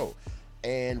his toe.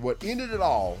 And what ended it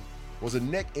all was a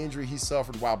neck injury he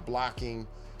suffered while blocking.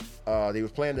 They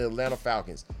was playing the Atlanta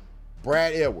Falcons.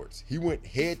 Brad Edwards, he went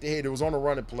head to head. It was on a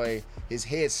running play. His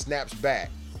head snaps back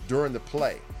during the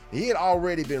play. He had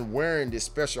already been wearing this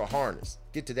special harness.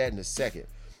 Get to that in a second.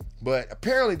 But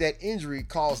apparently that injury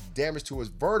caused damage to his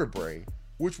vertebrae,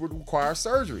 which would require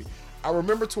surgery. I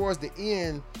remember towards the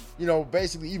end,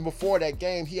 basically even before that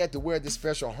game, he had to wear this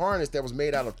special harness that was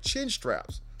made out of chin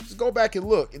straps. Just go back and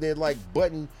look, and then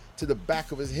button to the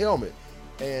back of his helmet.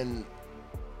 And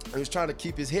he was trying to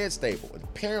keep his head stable. And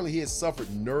apparently he had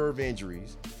suffered nerve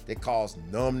injuries that caused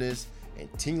numbness and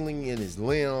tingling in his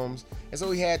limbs. And so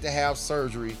he had to have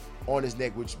surgery on his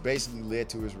neck, which basically led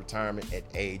to his retirement at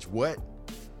age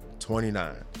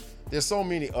 29. There's so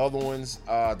many other ones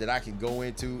that I can go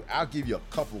into. I'll give you a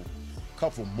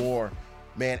couple more.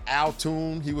 Man, Al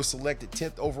Toon, he was selected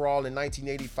 10th overall in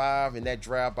 1985 in that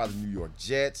draft by the New York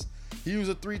Jets. He was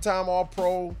a 3-time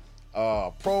All-Pro,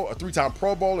 a 3-time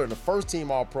Pro Bowler, and a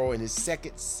first-team All-Pro in his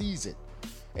second season.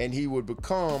 And he would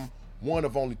become one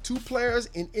of only 2 players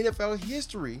in NFL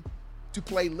history to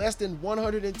play less than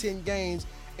 110 games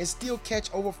and still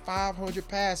catch over 500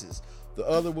 passes. The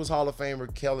other was Hall of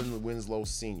Famer Kellen Winslow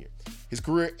Sr. His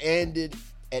career ended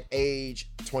at age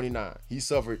 29. He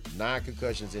suffered 9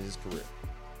 concussions in his career,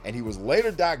 and he was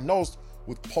later diagnosed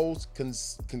with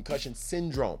post-concussion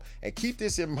syndrome. And keep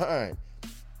this in mind,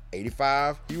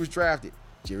 85, he was drafted.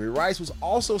 Jerry Rice was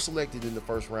also selected in the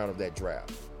first round of that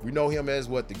draft. We know him as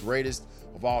the greatest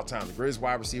of all time, the greatest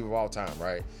wide receiver of all time,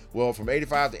 right? Well, from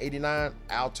 85 to 89,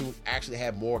 Al Toon actually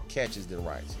had more catches than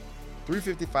Rice.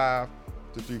 355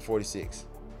 to 346.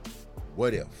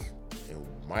 What if? It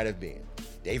might have been.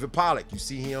 David Pollack, you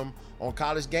see him on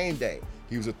College Game Day.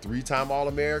 He was a 3-time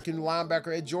All-American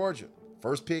linebacker at Georgia.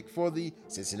 First pick for the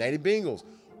Cincinnati Bengals.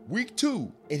 Week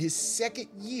 2 in his second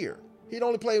year. He'd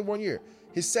only played 1 year.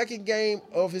 His second game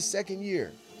of his second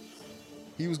year,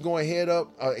 he was going head up.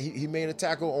 He made a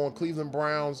tackle on Cleveland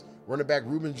Browns running back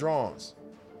Reuben Drawns.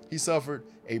 He suffered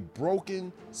a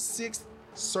broken 6th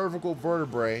cervical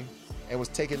vertebrae and was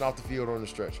taken off the field on the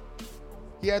stretcher.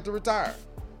 He had to retire.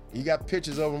 You got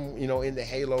pictures of him, in the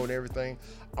halo and everything.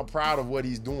 I'm proud of what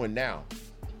he's doing now.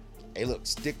 Hey, look,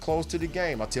 stick close to the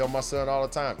game. I tell my son all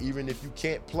the time, even if you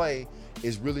can't play,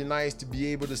 it's really nice to be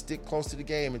able to stick close to the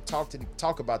game and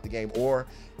talk about the game. Or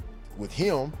with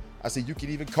him, I say you can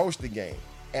even coach the game.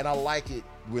 And I like it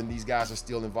when these guys are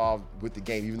still involved with the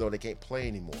game, even though they can't play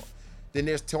anymore. Then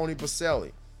there's Tony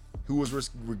Boselli, who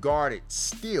was regarded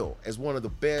still as one of the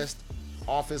best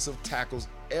offensive tackles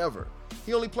ever.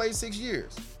 He only played 6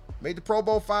 years, made the Pro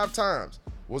Bowl 5 times,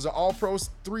 was an All-Pro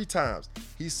 3 times.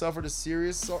 He suffered a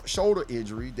serious shoulder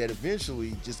injury that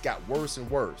eventually just got worse and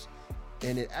worse.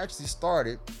 And it actually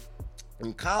started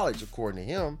in college, according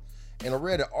to him. And I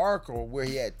read an article where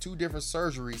he had 2 different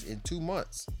surgeries in 2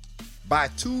 months by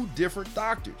 2 different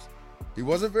doctors. He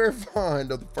wasn't very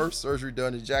fond of the first surgery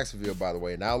done in Jacksonville, by the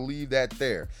way, and I'll leave that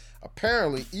there.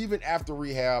 Apparently, even after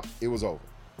rehab, it was over.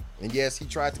 And yes, he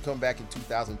tried to come back in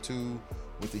 2002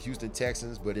 with the Houston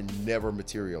Texans, but it never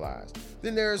materialized.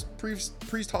 Then there's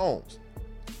Priest Holmes.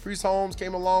 Priest Holmes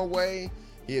came a long way.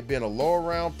 He had been a lower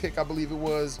round pick, I believe it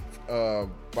was,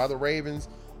 by the Ravens,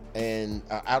 and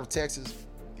out of Texas.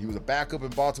 He was a backup in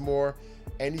Baltimore,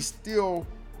 and he still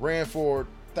ran for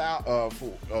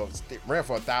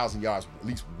 1,000 yards at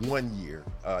least 1 year.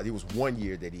 It was 1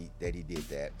 year that he did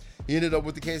that. He ended up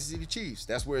with the Kansas City Chiefs.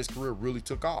 That's where his career really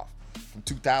took off. From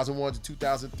 2001 to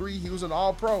 2003, he was an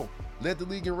All-Pro. Led the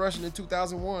league in rushing in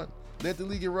 2001. Led the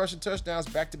league in rushing touchdowns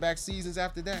back-to-back seasons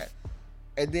after that.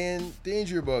 And then the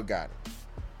injury bug got him.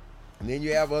 And then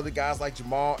you have other guys like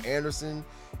Jamal Anderson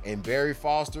and Barry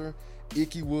Foster,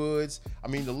 Ickey Woods. I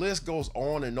mean, the list goes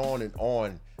on and on and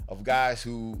on of guys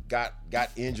who got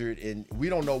injured, and we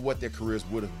don't know what their careers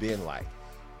would have been like.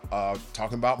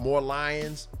 Talking about more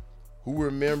Lions, who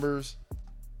remembers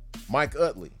Mike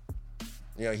Utley?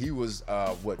 He was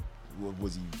what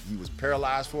was he? He was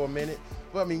paralyzed for a minute,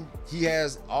 but I mean, he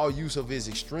has all use of his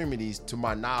extremities, to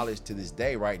my knowledge, to this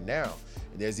day right now.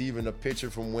 And there's even a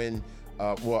picture from when,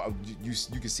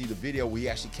 you can see the video where he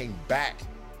actually came back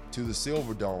to the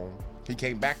Silverdome. He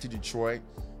came back to Detroit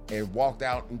and walked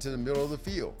out into the middle of the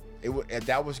field. And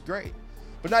that was great.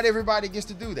 But not everybody gets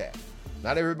to do that.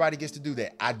 Not everybody gets to do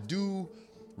that. I do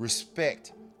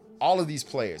respect all of these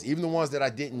players, even the ones that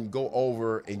I didn't go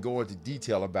over and go into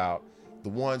detail about, the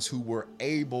ones who were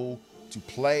able to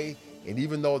play. And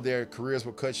even though their careers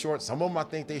were cut short, some of them I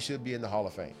think they should be in the Hall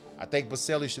of Fame. I think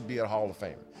Boselli should be a Hall of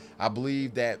Famer. I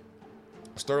believe that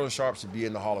Sterling Sharpe should be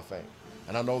in the Hall of Fame.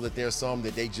 And I know that there's some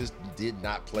that they just did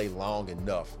not play long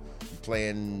enough.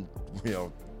 Playing,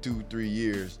 2-3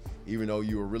 years, even though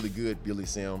you were really good, Billy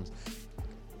Sims.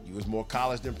 You was more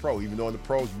college than pro, even though in the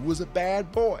pros you was a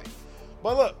bad boy.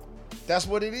 But look, that's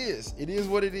what it is. It is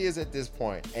what it is at this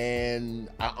point. And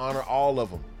I honor all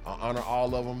of them. I honor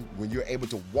all of them. When you're able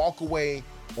to walk away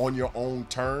on your own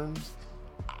terms,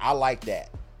 I like that.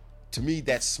 To me,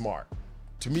 that's smart.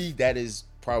 To me, that is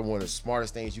probably one of the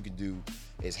smartest things you can do,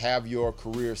 is have your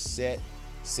career set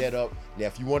up. Now,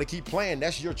 if you want to keep playing,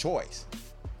 that's your choice.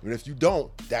 But if you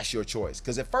don't, that's your choice.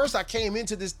 Because at first I came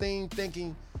into this thing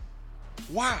thinking,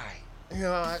 why?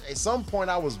 At some point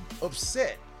I was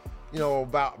upset,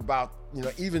 about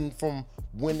even from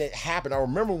when it happened. I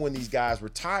remember when these guys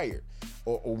retired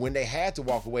or when they had to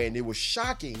walk away, and it was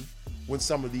shocking when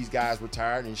some of these guys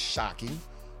retired, and shocking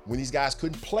when these guys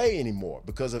couldn't play anymore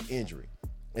because of injury.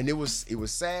 And it was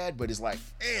sad, but it's like,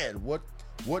 man, what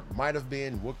might have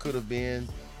been, what could have been,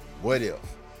 what if?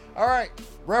 All right,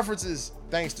 references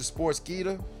thanks to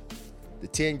Sportskeeda. The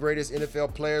 10 greatest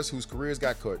NFL players whose careers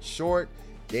got cut short.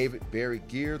 David Barry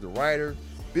Gear, the writer.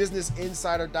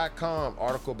 BusinessInsider.com,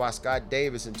 article by Scott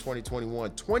Davis in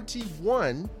 2021.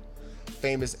 21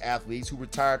 famous athletes who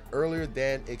retired earlier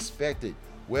than expected.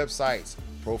 Websites,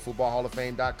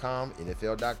 ProFootballHallOfFame.com,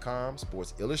 NFL.com,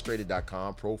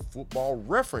 SportsIllustrated.com,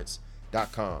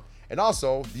 ProFootballReference.com. And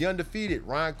also, the undefeated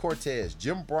Ryan Cortez,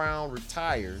 Jim Brown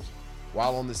retires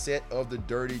while on the set of The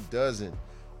Dirty Dozen.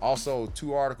 Also,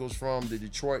 2 articles from the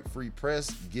Detroit Free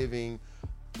Press giving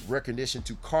recognition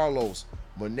to Carlos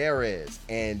Monarez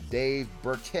and Dave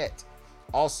Burkett.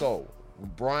 Also,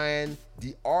 Brian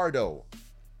DiArdo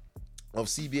of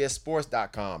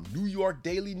CBSSports.com, New York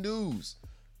Daily News.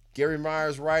 Gary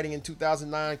Myers writing in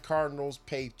 2009, Cardinals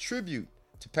pay tribute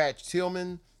to Pat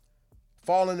Tillman,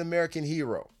 fallen American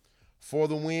hero. For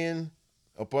the win,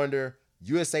 up under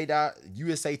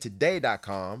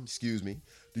USAtoday.com,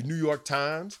 the New York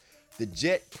Times,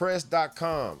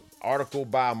 thejetpress.com, article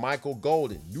by Michael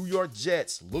Golden, New York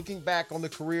Jets looking back on the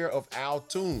career of Al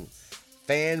Toon,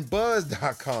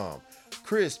 fanbuzz.com,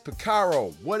 Chris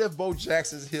Picaro, what if Bo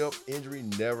Jackson's hip injury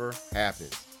never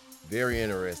happens? Very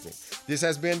interesting. This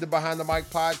has been the Behind the Mic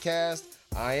podcast.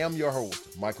 I am your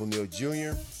host, Michael Neal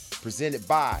Jr., presented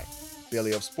by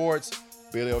Belly Up Sports,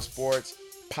 Belly Up Sports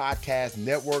Podcast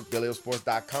Network,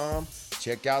 BellyUpSports.com.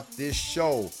 Check out this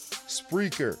show,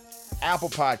 Spreaker, Apple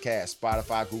Podcasts,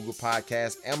 Spotify, Google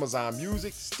Podcasts, Amazon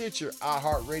Music, Stitcher,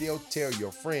 iHeartRadio. Tell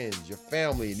your friends, your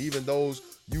family, and even those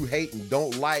you hate and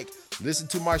don't like. Listen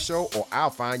to my show or I'll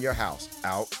find your house.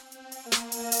 Out.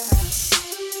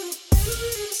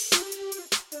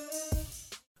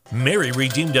 Mary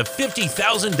redeemed a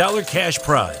 $50,000 cash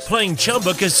prize playing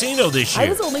Chumba Casino this year. I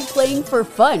was only playing for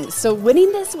fun, so winning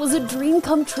this was a dream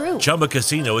come true. Chumba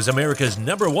Casino is America's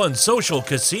 #1 social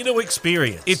casino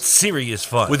experience. It's serious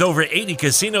fun. With over 80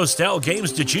 casino-style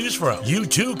games to choose from, you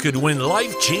too could win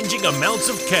life-changing amounts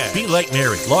of cash. Be like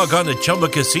Mary. Log on to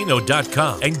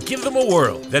ChumbaCasino.com and give them a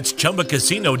whirl. That's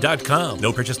ChumbaCasino.com.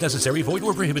 No purchase necessary. Void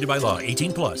or prohibited by law.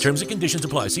 18+. Terms and conditions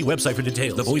apply. See website for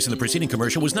details. The voice in the preceding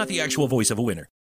commercial was not the actual voice of a winner.